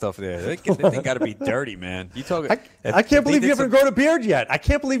lot of stuff there. That thing got to be dirty, man. I can't believe you haven't grown a beard yet. I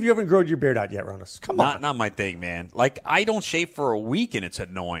can't believe you haven't grown your beard out yet, Ronas. Come on. Not my thing, man. Like, I don't shave for a week, and it's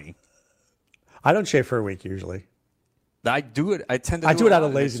annoying. I don't shave for a week usually. I do it. I tend to. I do it out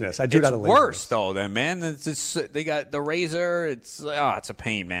of laziness. I do it out of laziness. It's worse though. Then, man, they got the razor. It's a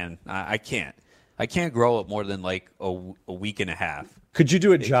pain, man. I can't grow it more than like a week and a half. Could you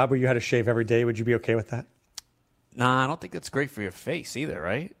do a job where you had to shave every day? Would you be okay with that? Nah, I don't think that's great for your face either,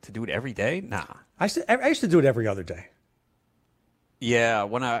 right? To do it every day? Nah. I used to do it every other day. Yeah,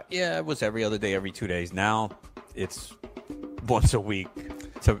 it was every other day, every 2 days. Now it's once a week.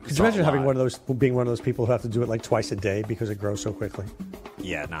 Could you imagine being one of those people who have to do it like twice a day because it grows so quickly?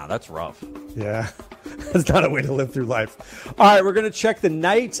 Yeah, nah, that's rough. Yeah, that's not a way to live through life. All right, we're going to check the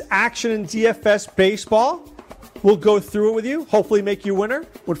night's action in DFS baseball. We'll go through it with you, hopefully make you winner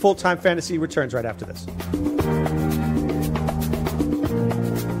when Full-Time Fantasy returns right after this.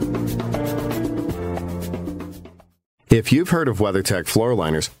 If you've heard of WeatherTech floor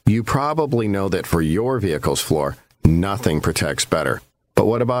liners, you probably know that for your vehicle's floor, nothing protects better. But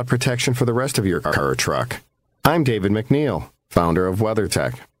what about protection for the rest of your car or truck? I'm David McNeil, founder of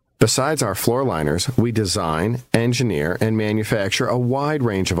WeatherTech. Besides our floor liners, we design, engineer, and manufacture a wide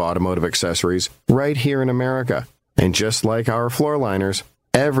range of automotive accessories right here in America. And just like our floor liners,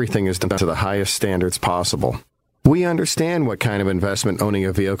 everything is done to the highest standards possible. We understand what kind of investment owning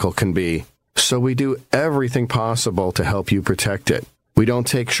a vehicle can be, so we do everything possible to help you protect it. We don't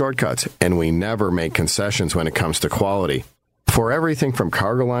take shortcuts, and we never make concessions when it comes to quality. For everything from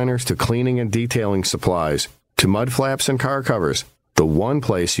cargo liners to cleaning and detailing supplies to mud flaps and car covers, the one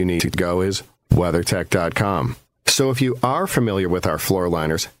place you need to go is WeatherTech.com. So if you are familiar with our floor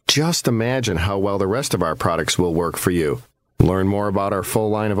liners, just imagine how well the rest of our products will work for you. Learn more about our full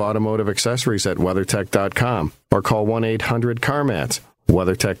line of automotive accessories at WeatherTech.com or call 1-800-CarMats.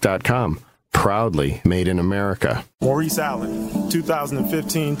 WeatherTech.com. Proudly made in America. Maurice Allen,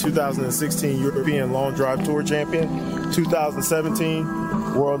 2015-2016 European Long Drive Tour Champion, 2017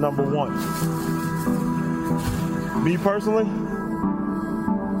 World Number 1. Me personally,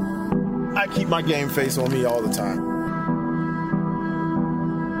 I keep my game face on me all the time.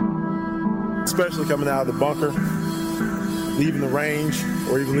 Especially coming out of the bunker, leaving the range,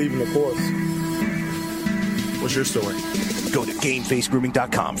 or even leaving the course. What's your story? Go to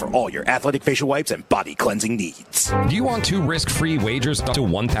GameFaceGrooming.com for all your athletic facial wipes and body cleansing needs. Do you want 2 risk-free wagers up to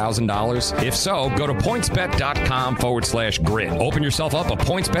 $1,000? If so, go to PointsBet.com/grid. Open yourself up a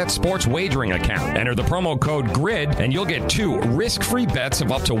PointsBet sports wagering account. Enter the promo code GRID, and you'll get 2 risk-free bets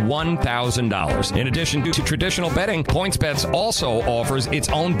of up to $1,000. In addition to traditional betting, PointsBet also offers its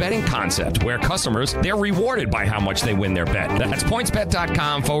own betting concept, where customers, they're rewarded by how much they win their bet. That's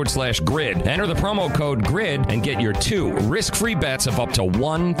PointsBet.com/grid. Enter the promo code GRID and get your 2 risk-free bets of up to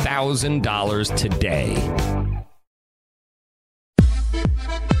 $1,000 today.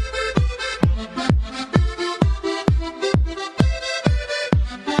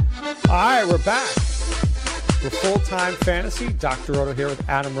 All right, we're back. We're full-time fantasy. Dr. Roto here with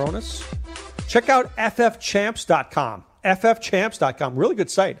Adam Ronis. Check out ffchamps.com. ffchamps.com. Really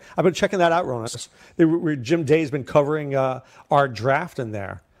good site. I've been checking that out, Ronis. Jim Day's been covering our draft in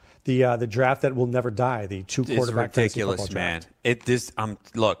there. The draft that will never die. The two quarterback. It's ridiculous, man.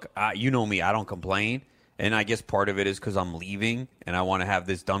 Look, you know me. I don't complain, and I guess part of it is because I'm leaving and I want to have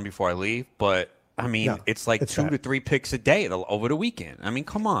this done before I leave. But I mean, it's like 2 to 3 picks a day over the weekend. I mean,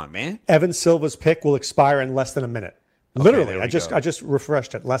 come on, man. Evan Silva's pick will expire in less than a minute. Literally, I just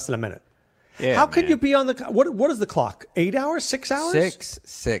refreshed it. Less than a minute. Yeah, how could you be on the what is the clock? 8 hours? 6 hours?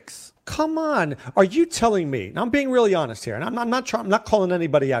 Six. Come on. Are you telling me? Now I'm being really honest here, and I'm not calling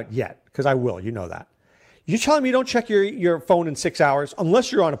anybody out yet, because I will. You know that. You're telling me you don't check your phone in 6 hours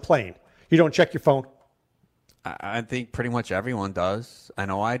unless you're on a plane. You don't check your phone? I think pretty much everyone does. I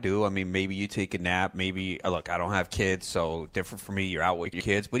know I do. I mean, maybe you take a nap. Maybe, look, I don't have kids, so different for me. You're out with your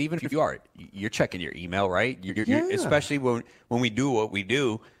kids. But even if you are, you're checking your email, right? You're, especially when we do what we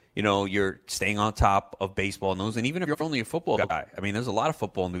do, you know, you're staying on top of baseball news. And even if you're only a football guy, I mean, there's a lot of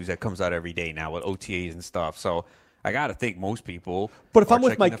football news that comes out every day now with OTAs and stuff. So I got to think most people. But if I'm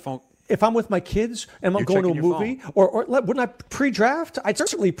with my kids and I'm going to a movie, or wouldn't I pre-draft? I'd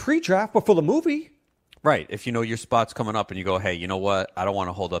certainly pre-draft before the movie. Right. If you know your spot's coming up and you go, hey, you know what? I don't want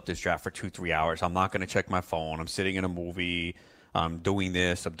to hold up this draft for 2-3 hours. I'm not going to check my phone. I'm sitting in a movie. I'm doing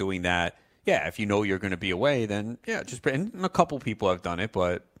this. I'm doing that. Yeah, if you know you're going to be away, then, yeah, and a couple people have done it,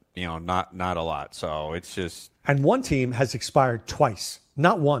 but, you know, not a lot. So it's just. And one team has expired twice.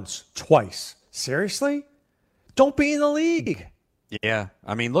 Not once, twice. Seriously? Don't be in the league. Yeah.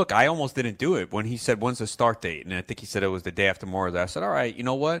 I mean, look, I almost didn't do it when he said, when's the start date? And I think he said it was the day after Memorial Day. I said, all right, you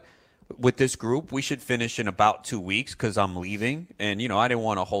know what? With this group, we should finish in about 2 weeks because I'm leaving. And, you know, I didn't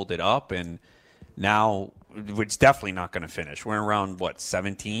want to hold it up. And now it's definitely not going to finish. We're around,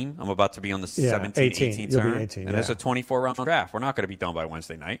 17? I'm about to be on the 18 turn. 18, and it's a 24-round draft. We're not going to be done by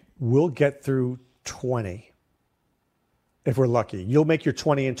Wednesday night. We'll get through 20 if we're lucky. You'll make your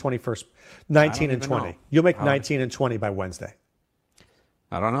 20 and 21st, 19 and 20. You'll make 19 and 20 by Wednesday.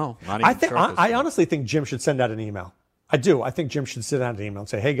 I don't know. Not even sure I honestly think Jim should send out an email. I do. I think Jim should send out an email and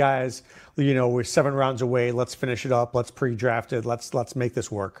say, hey, guys, you know, we're 7 rounds away. Let's finish it up. Let's pre-draft it. Let's make this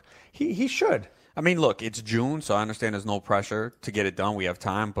work. He should. I mean, look, it's June, so I understand there's no pressure to get it done. We have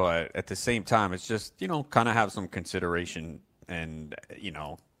time. But at the same time, it's just, you know, kind of have some consideration and, you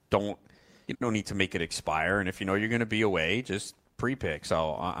know, you don't need to make it expire. And if you know you're going to be away, just pre-pick.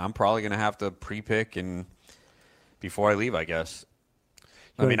 So I'm probably going to have to pre-pick and before I leave, I guess.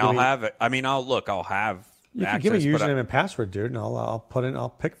 I'll have. You can give me your username and password, dude, and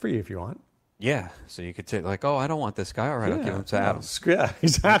I'll pick for you if you want. Yeah, so you could take I don't want this guy. All right, I'll give him to Adam. Yeah,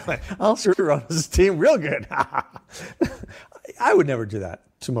 exactly. I'll screw on his team real good. I would never do that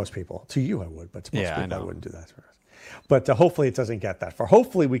to most people. To you, I would, but to most people, I wouldn't do that for us. But hopefully it doesn't get that far.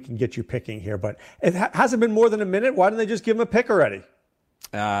 Hopefully we can get you picking here, but it hasn't been more than a minute. Why didn't they just give him a pick already?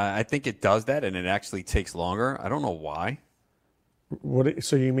 I think it does that, and it actually takes longer. I don't know why.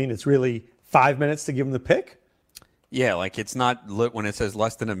 So you mean it's really 5 minutes to give him the pick? Yeah, it's not when it says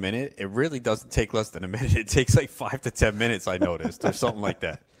less than a minute. It really doesn't take less than a minute. It takes 5 to 10 minutes, I noticed, or something like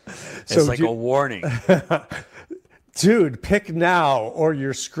that. It's a warning. Dude, pick now or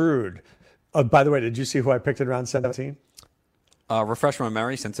you're screwed. By the way, did you see who I picked in round 17? Refresh my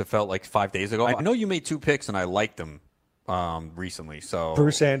memory since it felt like 5 days ago. I know you made 2 picks and I liked them recently. So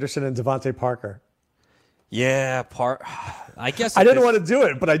Bruce Anderson and Devontae Parker. Yeah, I guess I didn't want to do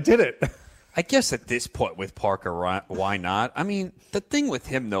it, but I did it. I guess at this point with Parker, why not? I mean, the thing with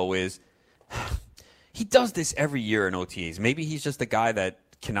him, though, is he does this every year in OTAs. Maybe he's just a guy that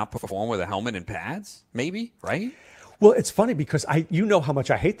cannot perform with a helmet and pads, maybe, right? Well, it's funny because you know how much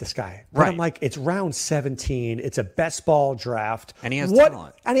I hate this guy. But right. I'm like, it's round 17. It's a best ball draft. And he has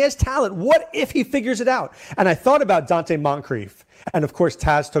talent. And he has talent. What if he figures it out? And I thought about Dante Moncrief. And, of course,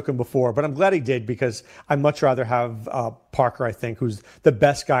 Taz took him before. But I'm glad he did because I'd much rather have Parker, I think, who's the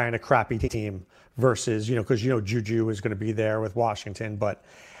best guy in a crappy team versus, because, Juju is going to be there with Washington. But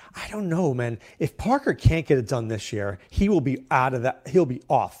I don't know, man. If Parker can't get it done this year, he will be out of that. He'll be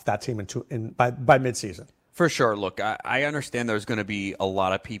off that team by midseason. For sure. Look, I understand there's going to be a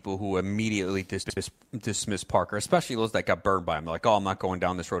lot of people who immediately dismiss Parker, especially those that got burned by him. They're like, I'm not going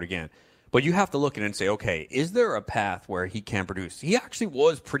down this road again. But you have to look at it and say, okay, is there a path where he can produce? He actually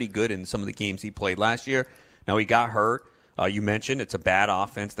was pretty good in some of the games he played last year. Now, he got hurt. You mentioned it's a bad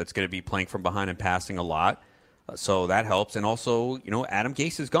offense that's going to be playing from behind and passing a lot. So that helps. And also, Adam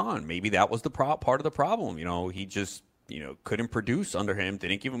Gase is gone. Maybe that was the part of the problem. He just couldn't produce under him,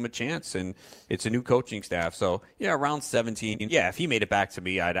 didn't give him a chance, and it's a new coaching staff. So, yeah, around 17. Yeah, if he made it back to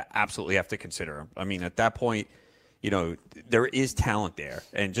me, I'd absolutely have to consider him. I mean, at that point, there is talent there.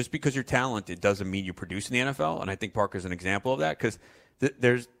 And just because you're talented doesn't mean you produce in the NFL, and I think Parker's an example of that because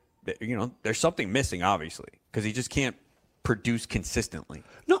there's something missing, obviously, because he just can't produce consistently.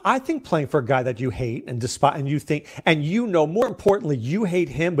 No, I think playing for a guy that you hate and despise, and you think, and more importantly, you hate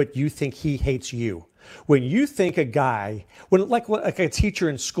him, but you think he hates you. When you think a guy, like a teacher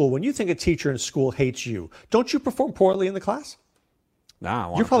in school, when you think a teacher in school hates you, don't you perform poorly in the class?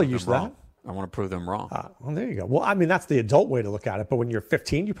 Nah, you're probably used to that. I want to prove them wrong. Well, there you go. Well, I mean, that's the adult way to look at it. But when you're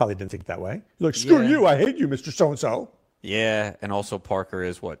 15, you probably didn't think that way. You're like, screw you, I hate you, Mr. So-and-so. Yeah, and also Parker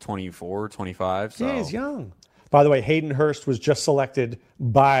is, 24, 25? So. Yeah, he's young. By the way, Hayden Hurst was just selected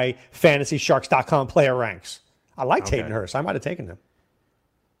by FantasySharks.com player ranks. I liked Hayden Hurst. I might have taken him.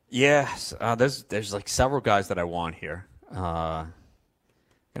 Yes, there's like several guys that I want here. Gonna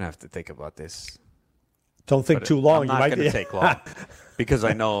have to think about this. Don't think too long. I'm not going to take long because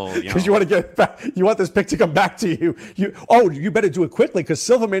I know because you want to get back. You want this pick to come back to you. You better do it quickly because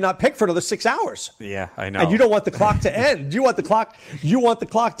Silva may not pick for another 6 hours. Yeah, I know. And you don't want the clock to end. You want the clock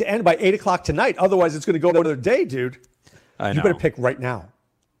to end by 8:00 tonight. Otherwise, it's going to go another day, dude. I know. You better pick right now.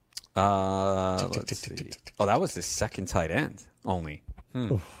 Let's see. Oh, that was the second tight end only.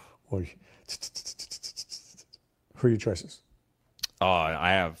 Who are your choices?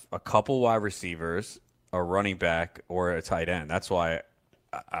 I have a couple wide receivers, a running back, or a tight end. That's why.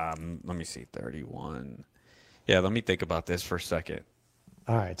 Let me see, 31. Yeah, let me think about this for a second.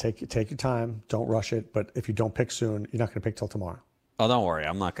 All right, take your time. Don't rush it. But if you don't pick soon, you're not going to pick till tomorrow. Oh, don't worry.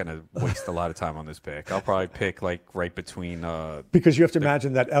 I'm not going to waste a lot of time on this pick. I'll probably pick like right between. Because you have to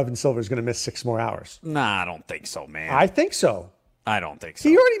imagine that Evan Silva is going to miss 6 more hours. Nah, I don't think so, man. I think so. I don't think so.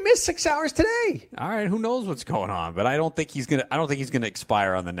 He already missed 6 hours today. All right, who knows what's going on? But I don't think he's gonna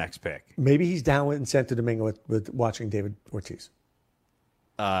expire on the next pick. Maybe he's down in Santo Domingo with watching David Ortiz.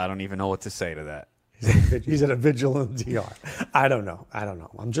 I don't even know what to say to that. He's at a vigil in the DR. I don't know.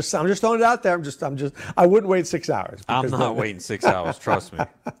 I'm just throwing it out there. I wouldn't wait 6 hours. I'm not waiting 6 hours. Trust me.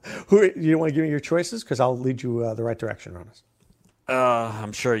 You want to give me your choices? Because I'll lead you the right direction on this.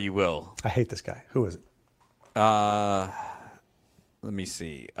 I'm sure you will. I hate this guy. Who is it? Let me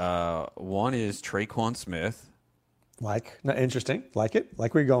see. One is Traquan Smith. Interesting. Like it.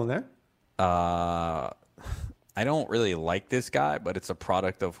 Like where you're going there. I don't really like this guy, but it's a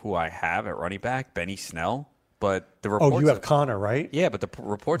product of who I have at running back, Benny Snell. But the reports you have Connor, right? Yeah, but the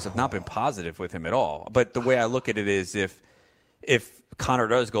reports have not been positive with him at all. But the way I look at it is if Connor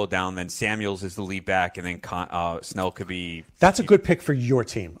does go down, then Samuels is the lead back, and then Snell could be. That's a good pick for your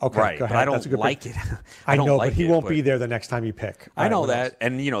team. Okay, right? go ahead. But I don't like it. I know, but he won't be there the next time you pick. I know that,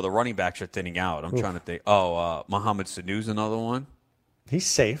 and the running backs are thinning out. I'm trying to think. Mohamed Sanu's another one. He's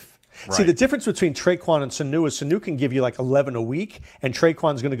safe. Right. See, the difference between Traquan and Sanu is Sanu can give you like 11 a week, and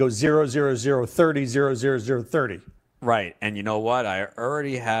Traquan's going to go 0, 0, 0, 30, 0, 0, 0, 30. Right, and you know what? I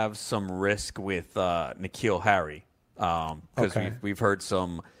already have some risk with N'Keal Harry because we've heard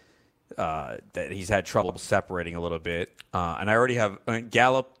some that he's had trouble separating a little bit, and I already have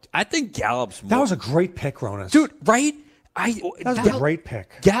Gallup. I think Gallup's more. That was a great pick, Ronas. Dude, right? That was a great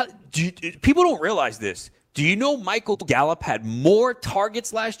pick. People don't realize this. Do you know Michael Gallup had more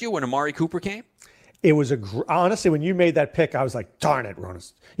targets last year when Amari Cooper came? It was honestly, when you made that pick, I was like, darn it,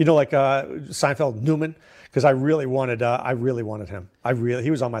 Ronas. Like Seinfeld Newman, because I really wanted him. He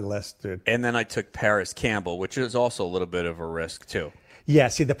was on my list, dude. And then I took Paris Campbell, which is also a little bit of a risk too. Yeah,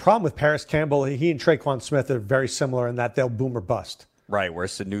 see, the problem with Paris Campbell, he and Traquan Smith are very similar in that they'll boom or bust. Right, where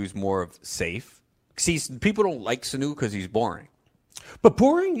Sanu's more of safe. See, people don't like Sanu because he's boring. But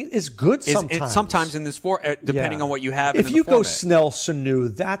boring is good sometimes. Sometimes in this depending on what you have. If you go Snell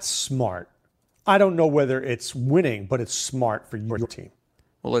Sanu, that's smart. I don't know whether it's winning, but it's smart for your team.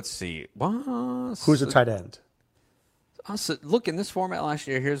 Well, let's see. Who's the tight end? Look, in this format last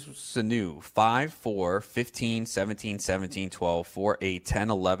year, here's Sanu. 5, 4, 15, 17, 17, 12, 4, 8, 10,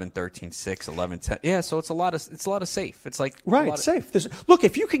 11, 13, 6, 11, 10. Yeah, so it's a lot of safe. It's like safe. Look,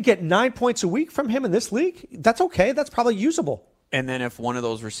 if you could get 9 points a week from him in this league, that's okay. That's probably usable. And then if one of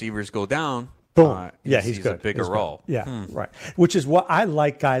those receivers go down, boom. He's good. A bigger role. Yeah, right. Which is what I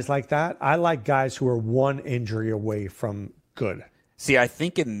like guys like that. I like guys who are one injury away from good. See, I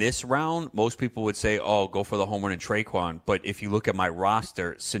think in this round, most people would say, go for the home run and Traquan. But if you look at my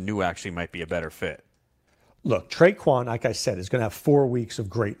roster, Sanu actually might be a better fit. Look, Traquan, like I said, is going to have 4 weeks of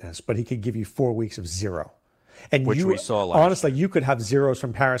greatness, but he could give you 4 weeks of zero. And which we saw last honestly, you could have zeros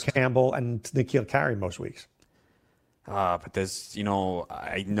from Paris Campbell and N'Keal Harry most weeks. But there's,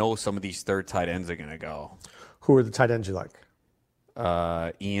 I know some of these third tight ends are going to go. Who are the tight ends you like?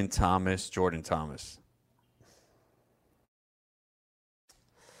 Ian Thomas, Jordan Thomas.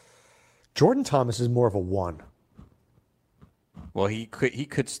 Jordan Thomas is more of a 1. Well, he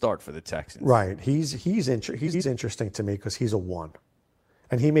could start for the Texans. Right. He's interesting to me because he's a 1.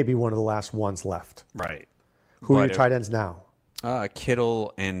 And he may be one of the last ones left. Right. Who are your tight ends now?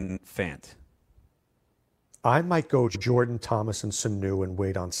 Kittle and Fant. I might go Jordan Thomas and Sanu and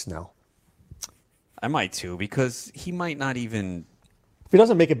wait on Snell. I might too, because he might not even. If he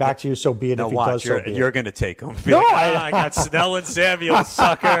doesn't make it back to you, so be it. No, if he watch, does, you're going to take him. No, I got Snell and Samuel,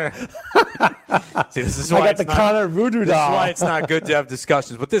 sucker. See, this is why I got the Connor voodoo doll. This is why it's not good to have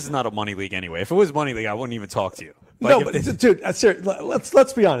discussions. But this is not a money league anyway. If it was money league, I wouldn't even talk to you. Dude,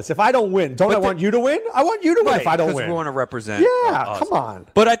 let's be honest. If I don't win, I want you to win? I want you to win if I don't win. Because we want to represent us. Come on.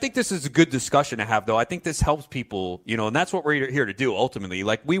 But I think this is a good discussion to have, though. I think this helps people, and that's what we're here to do, ultimately.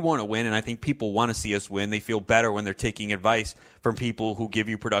 Like, we want to win, and I think people want to see us win. They feel better when they're taking advice from people who give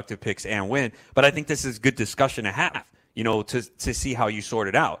you productive picks and win. But I think this is good discussion to have, to see how you sort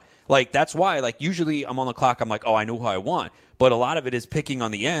it out. Like, that's why, usually I'm on the clock, I'm like, oh, I know who I want. But a lot of it is picking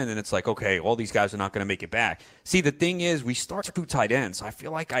on the end, and it's like, okay, all these guys are not going to make it back. See, the thing is, we start 2 tight ends. So I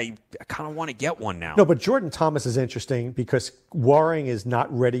feel like I kind of want to get one now. No, but Jordan Thomas is interesting because Waring is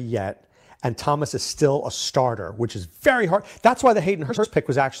not ready yet, and Thomas is still a starter, which is very hard. That's why the Hayden Hurst pick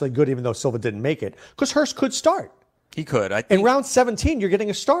was actually good, even though Silva didn't make it, because Hurst could start. He could. In round 17, you're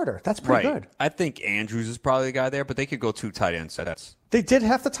getting a starter. That's pretty good. I think Andrews is probably the guy there, but they could go 2 tight ends. They did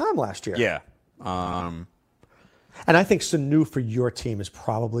half the time last year. Yeah. And I think Sanu for your team is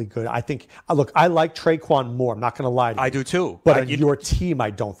probably good. I think, look, I like Traquan more. I'm not going to lie to you. I do too. But on your team, I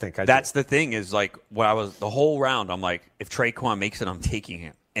don't think I do. That's the thing is, when I was the whole round, I'm like, if Traquan makes it, I'm taking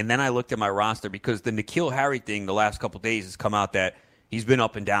him. And then I looked at my roster because the N'Keal Harry thing the last couple of days has come out that he's been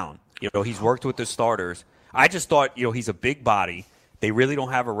up and down. He's worked with the starters. I just thought, he's a big body. They really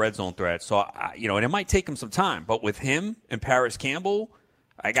don't have a red zone threat. So, and it might take him some time. But with him and Paris Campbell,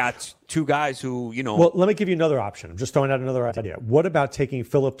 I got 2 guys who, Well, let me give you another option. I'm just throwing out another idea. What about taking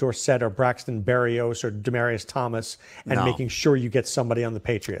Philip Dorsett or Braxton Berrios or Demaryius Thomas and making sure you get somebody on the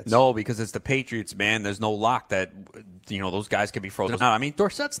Patriots? No, because it's the Patriots, man. There's no lock that, those guys could be frozen out. I mean,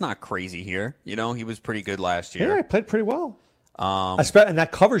 Dorsett's not crazy here. He was pretty good last year. Yeah, he played pretty well. And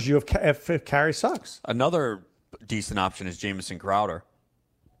that covers you if Carey sucks. Another decent option is Jamison Crowder.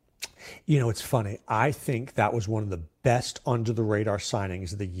 It's funny. I think that was one of the best under-the-radar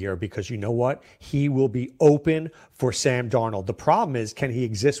signings of the year because you know what? He will be open for Sam Darnold. The problem is, can he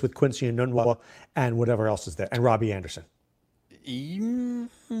exist with Quincy Enunwa and whatever else is there, and Robbie Anderson?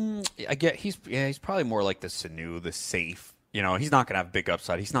 I get he's probably more like the Sanu, the safe. He's not going to have big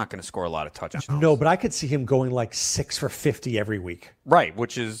upside. He's not going to score a lot of touchdowns. No, but I could see him going 6 for 50 every week. Right,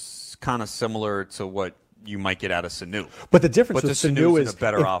 which is kind of similar to what you might get out of Sanu. But the difference with Sanu is a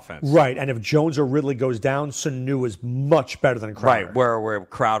better offense. Right, and if Jones or Ridley goes down, Sanu is much better than Crowder. Right, where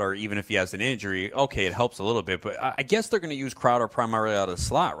Crowder, even if he has an injury, okay, it helps a little bit. But I guess they're going to use Crowder primarily out of the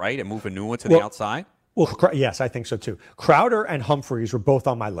slot, right, and move Enunwa to the outside? Well, yes, I think so too. Crowder and Humphreys were both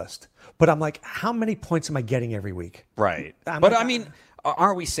on my list. But I'm like, how many points am I getting every week? Right.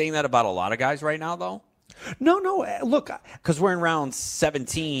 Aren't we saying that about a lot of guys right now, though? No, look. Because we're in round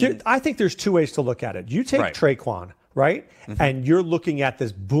 17. I think there's 2 ways to look at it. You take Traquan, right? Mm-hmm. And you're looking at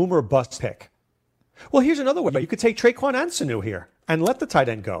this boomer bust pick. Well, here's another way. You could take Traquan and Sanu here and let the tight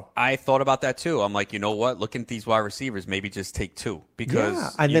end go. I thought about that, too. I'm like, you know what? Looking at these wide receivers, maybe just take 2.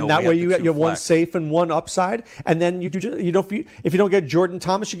 Because, and then that way you have one safe and one upside. And then if you don't get Jordan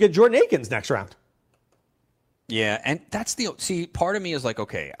Thomas, you get Jordan Akins next round. Yeah, and that's part of me is like,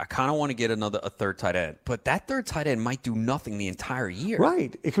 okay, I kind of want to get a third tight end, but that third tight end might do nothing the entire year.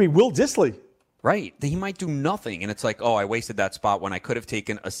 Right. It could be Will Dissly. Right. He might do nothing, and it's like, oh, I wasted that spot when I could have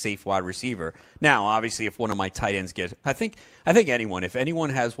taken a safe wide receiver. Now, obviously, if one of my tight ends gets, I think if anyone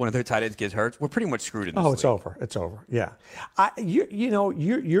has one of their tight ends gets hurt, we're pretty much screwed in this league. It's over. Yeah.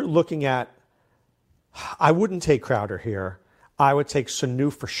 You're looking at, I wouldn't take Crowder here. I would take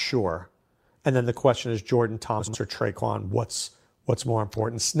Sanu for sure. And then the question is Jordan Thomas or Traquan. What's more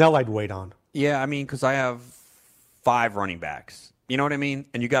important? Snell, I'd wait on. Yeah, because I have 5 running backs. You know what I mean?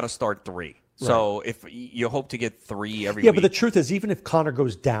 And you got to start 3. Right. So if you hope to get 3 every week. Yeah, but the truth is, even if Connor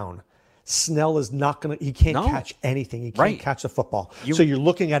goes down, Snell is not going to – he can't catch anything. He can't catch the football. So you're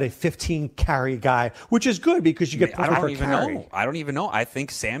looking at a 15-carry guy, which is good because you get points per carry. I don't even know. I think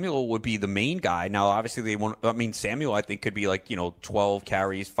Samuel would be the main guy. Now, obviously, Samuel, I think, could be 12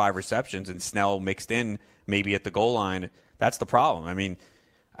 carries, 5 receptions, and Snell mixed in maybe at the goal line. That's the problem.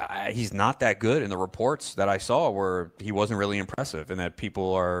 he's not that good. And the reports that I saw were he wasn't really impressive, and that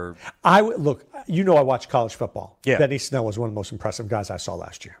people are. Look, I watch college football. Yeah. Benny Snell was one of the most impressive guys I saw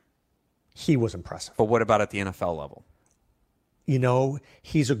last year. He was impressive. But what about at the NFL level?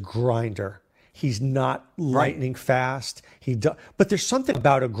 He's a grinder. He's not lightning fast. But there's something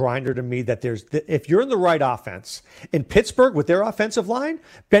about a grinder to me that if you're in the right offense, in Pittsburgh with their offensive line,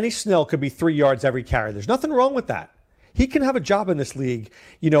 Benny Snell could be 3 yards every carry. There's nothing wrong with that. He can have a job in this league.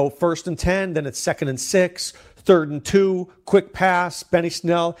 1st and 10, then it's 2nd and 6, 3rd and 2, quick pass, Benny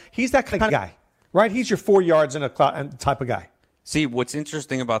Snell. He's that kind of guy, right? He's your 4 yards and a type of guy. See, what's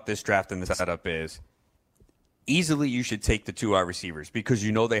interesting about this draft and the setup is easily you should take the 2 wide receivers because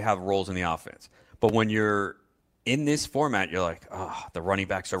they have roles in the offense. But when you're in this format, you're like, the running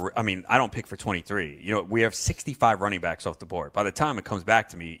backs are – I don't pick for 23. We have 65 running backs off the board. By the time it comes back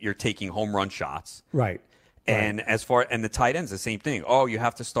to me, you're taking home run shots. Right. And the tight ends, the same thing. Oh, you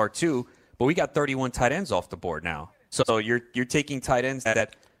have to start 2, but we got 31 tight ends off the board now. So you're taking tight ends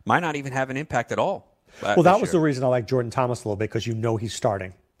that might not even have an impact at all. Well, that was the reason I like Jordan Thomas a little bit because he's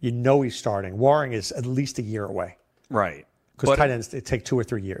starting. He's starting. Waring is at least a year away. Right. Because tight ends, it take 2 or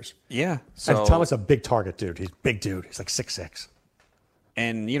 3 years. Yeah. And Thomas is a big target, dude. He's a big dude. He's like 6'6".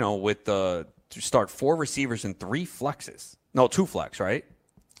 And, with to start 4 receivers and 3 flexes. No, 2 flex, right?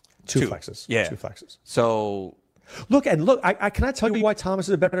 2 flexes. Yeah. 2 flexes. So. Look, I cannot tell you why Thomas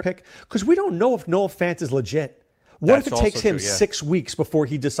is a better pick? Because we don't know if Noah Fant is legit. What if it takes him 6 weeks before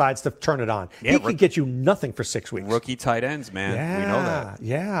he decides to turn it on? Yeah, he could get you nothing for 6 weeks. Rookie tight ends, man. Yeah, we know that.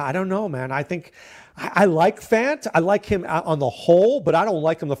 Yeah, I don't know, man. I think I like Fant. I like him on the whole, but I don't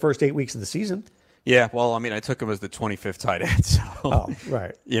like him the first 8 weeks of the season. Yeah, well, I took him as the 25th tight end. So,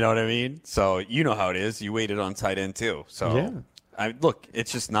 right. You know what I mean? So you know how it is. You waited on tight end too. So yeah. Look,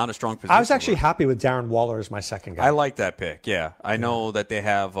 it's just not a strong position. I was actually happy with Darren Waller as my second guy. I like that pick. Yeah, I know that they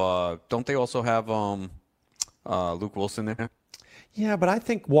have. Don't they also have Luke Wilson there? Yeah, but I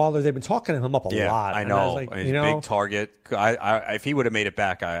think Waller, they've been talking to him up a lot. I know. He's a big target. If he would have made it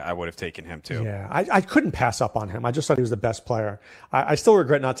back, I would have taken him too. Yeah, I couldn't pass up on him. I just thought he was the best player. I still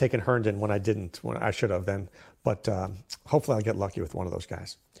regret not taking Herndon when I didn't, when I should have then. But hopefully I'll get lucky with one of those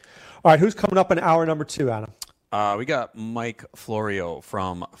guys. All right, who's coming up in hour number 2, Adam? We got Mike Florio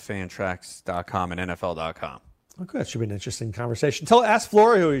from Fantrax.com and NFL.com. Oh, good. That should be an interesting conversation. Ask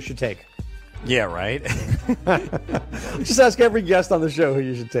Florio who you should take. Yeah, right? Just ask every guest on the show who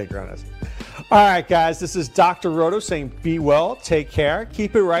you should take, Ronas. All right, guys, this is Dr. Roto saying be well, take care.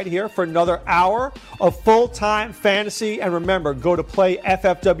 Keep it right here for another hour of full-time fantasy. And remember, go to play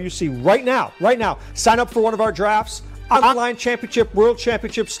FFWC right now. Sign up for one of our drafts. Online Championship, World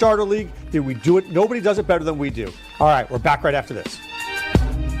Championship, Starter League. Dude, we do it. Nobody does it better than we do. All right, we're back right after this.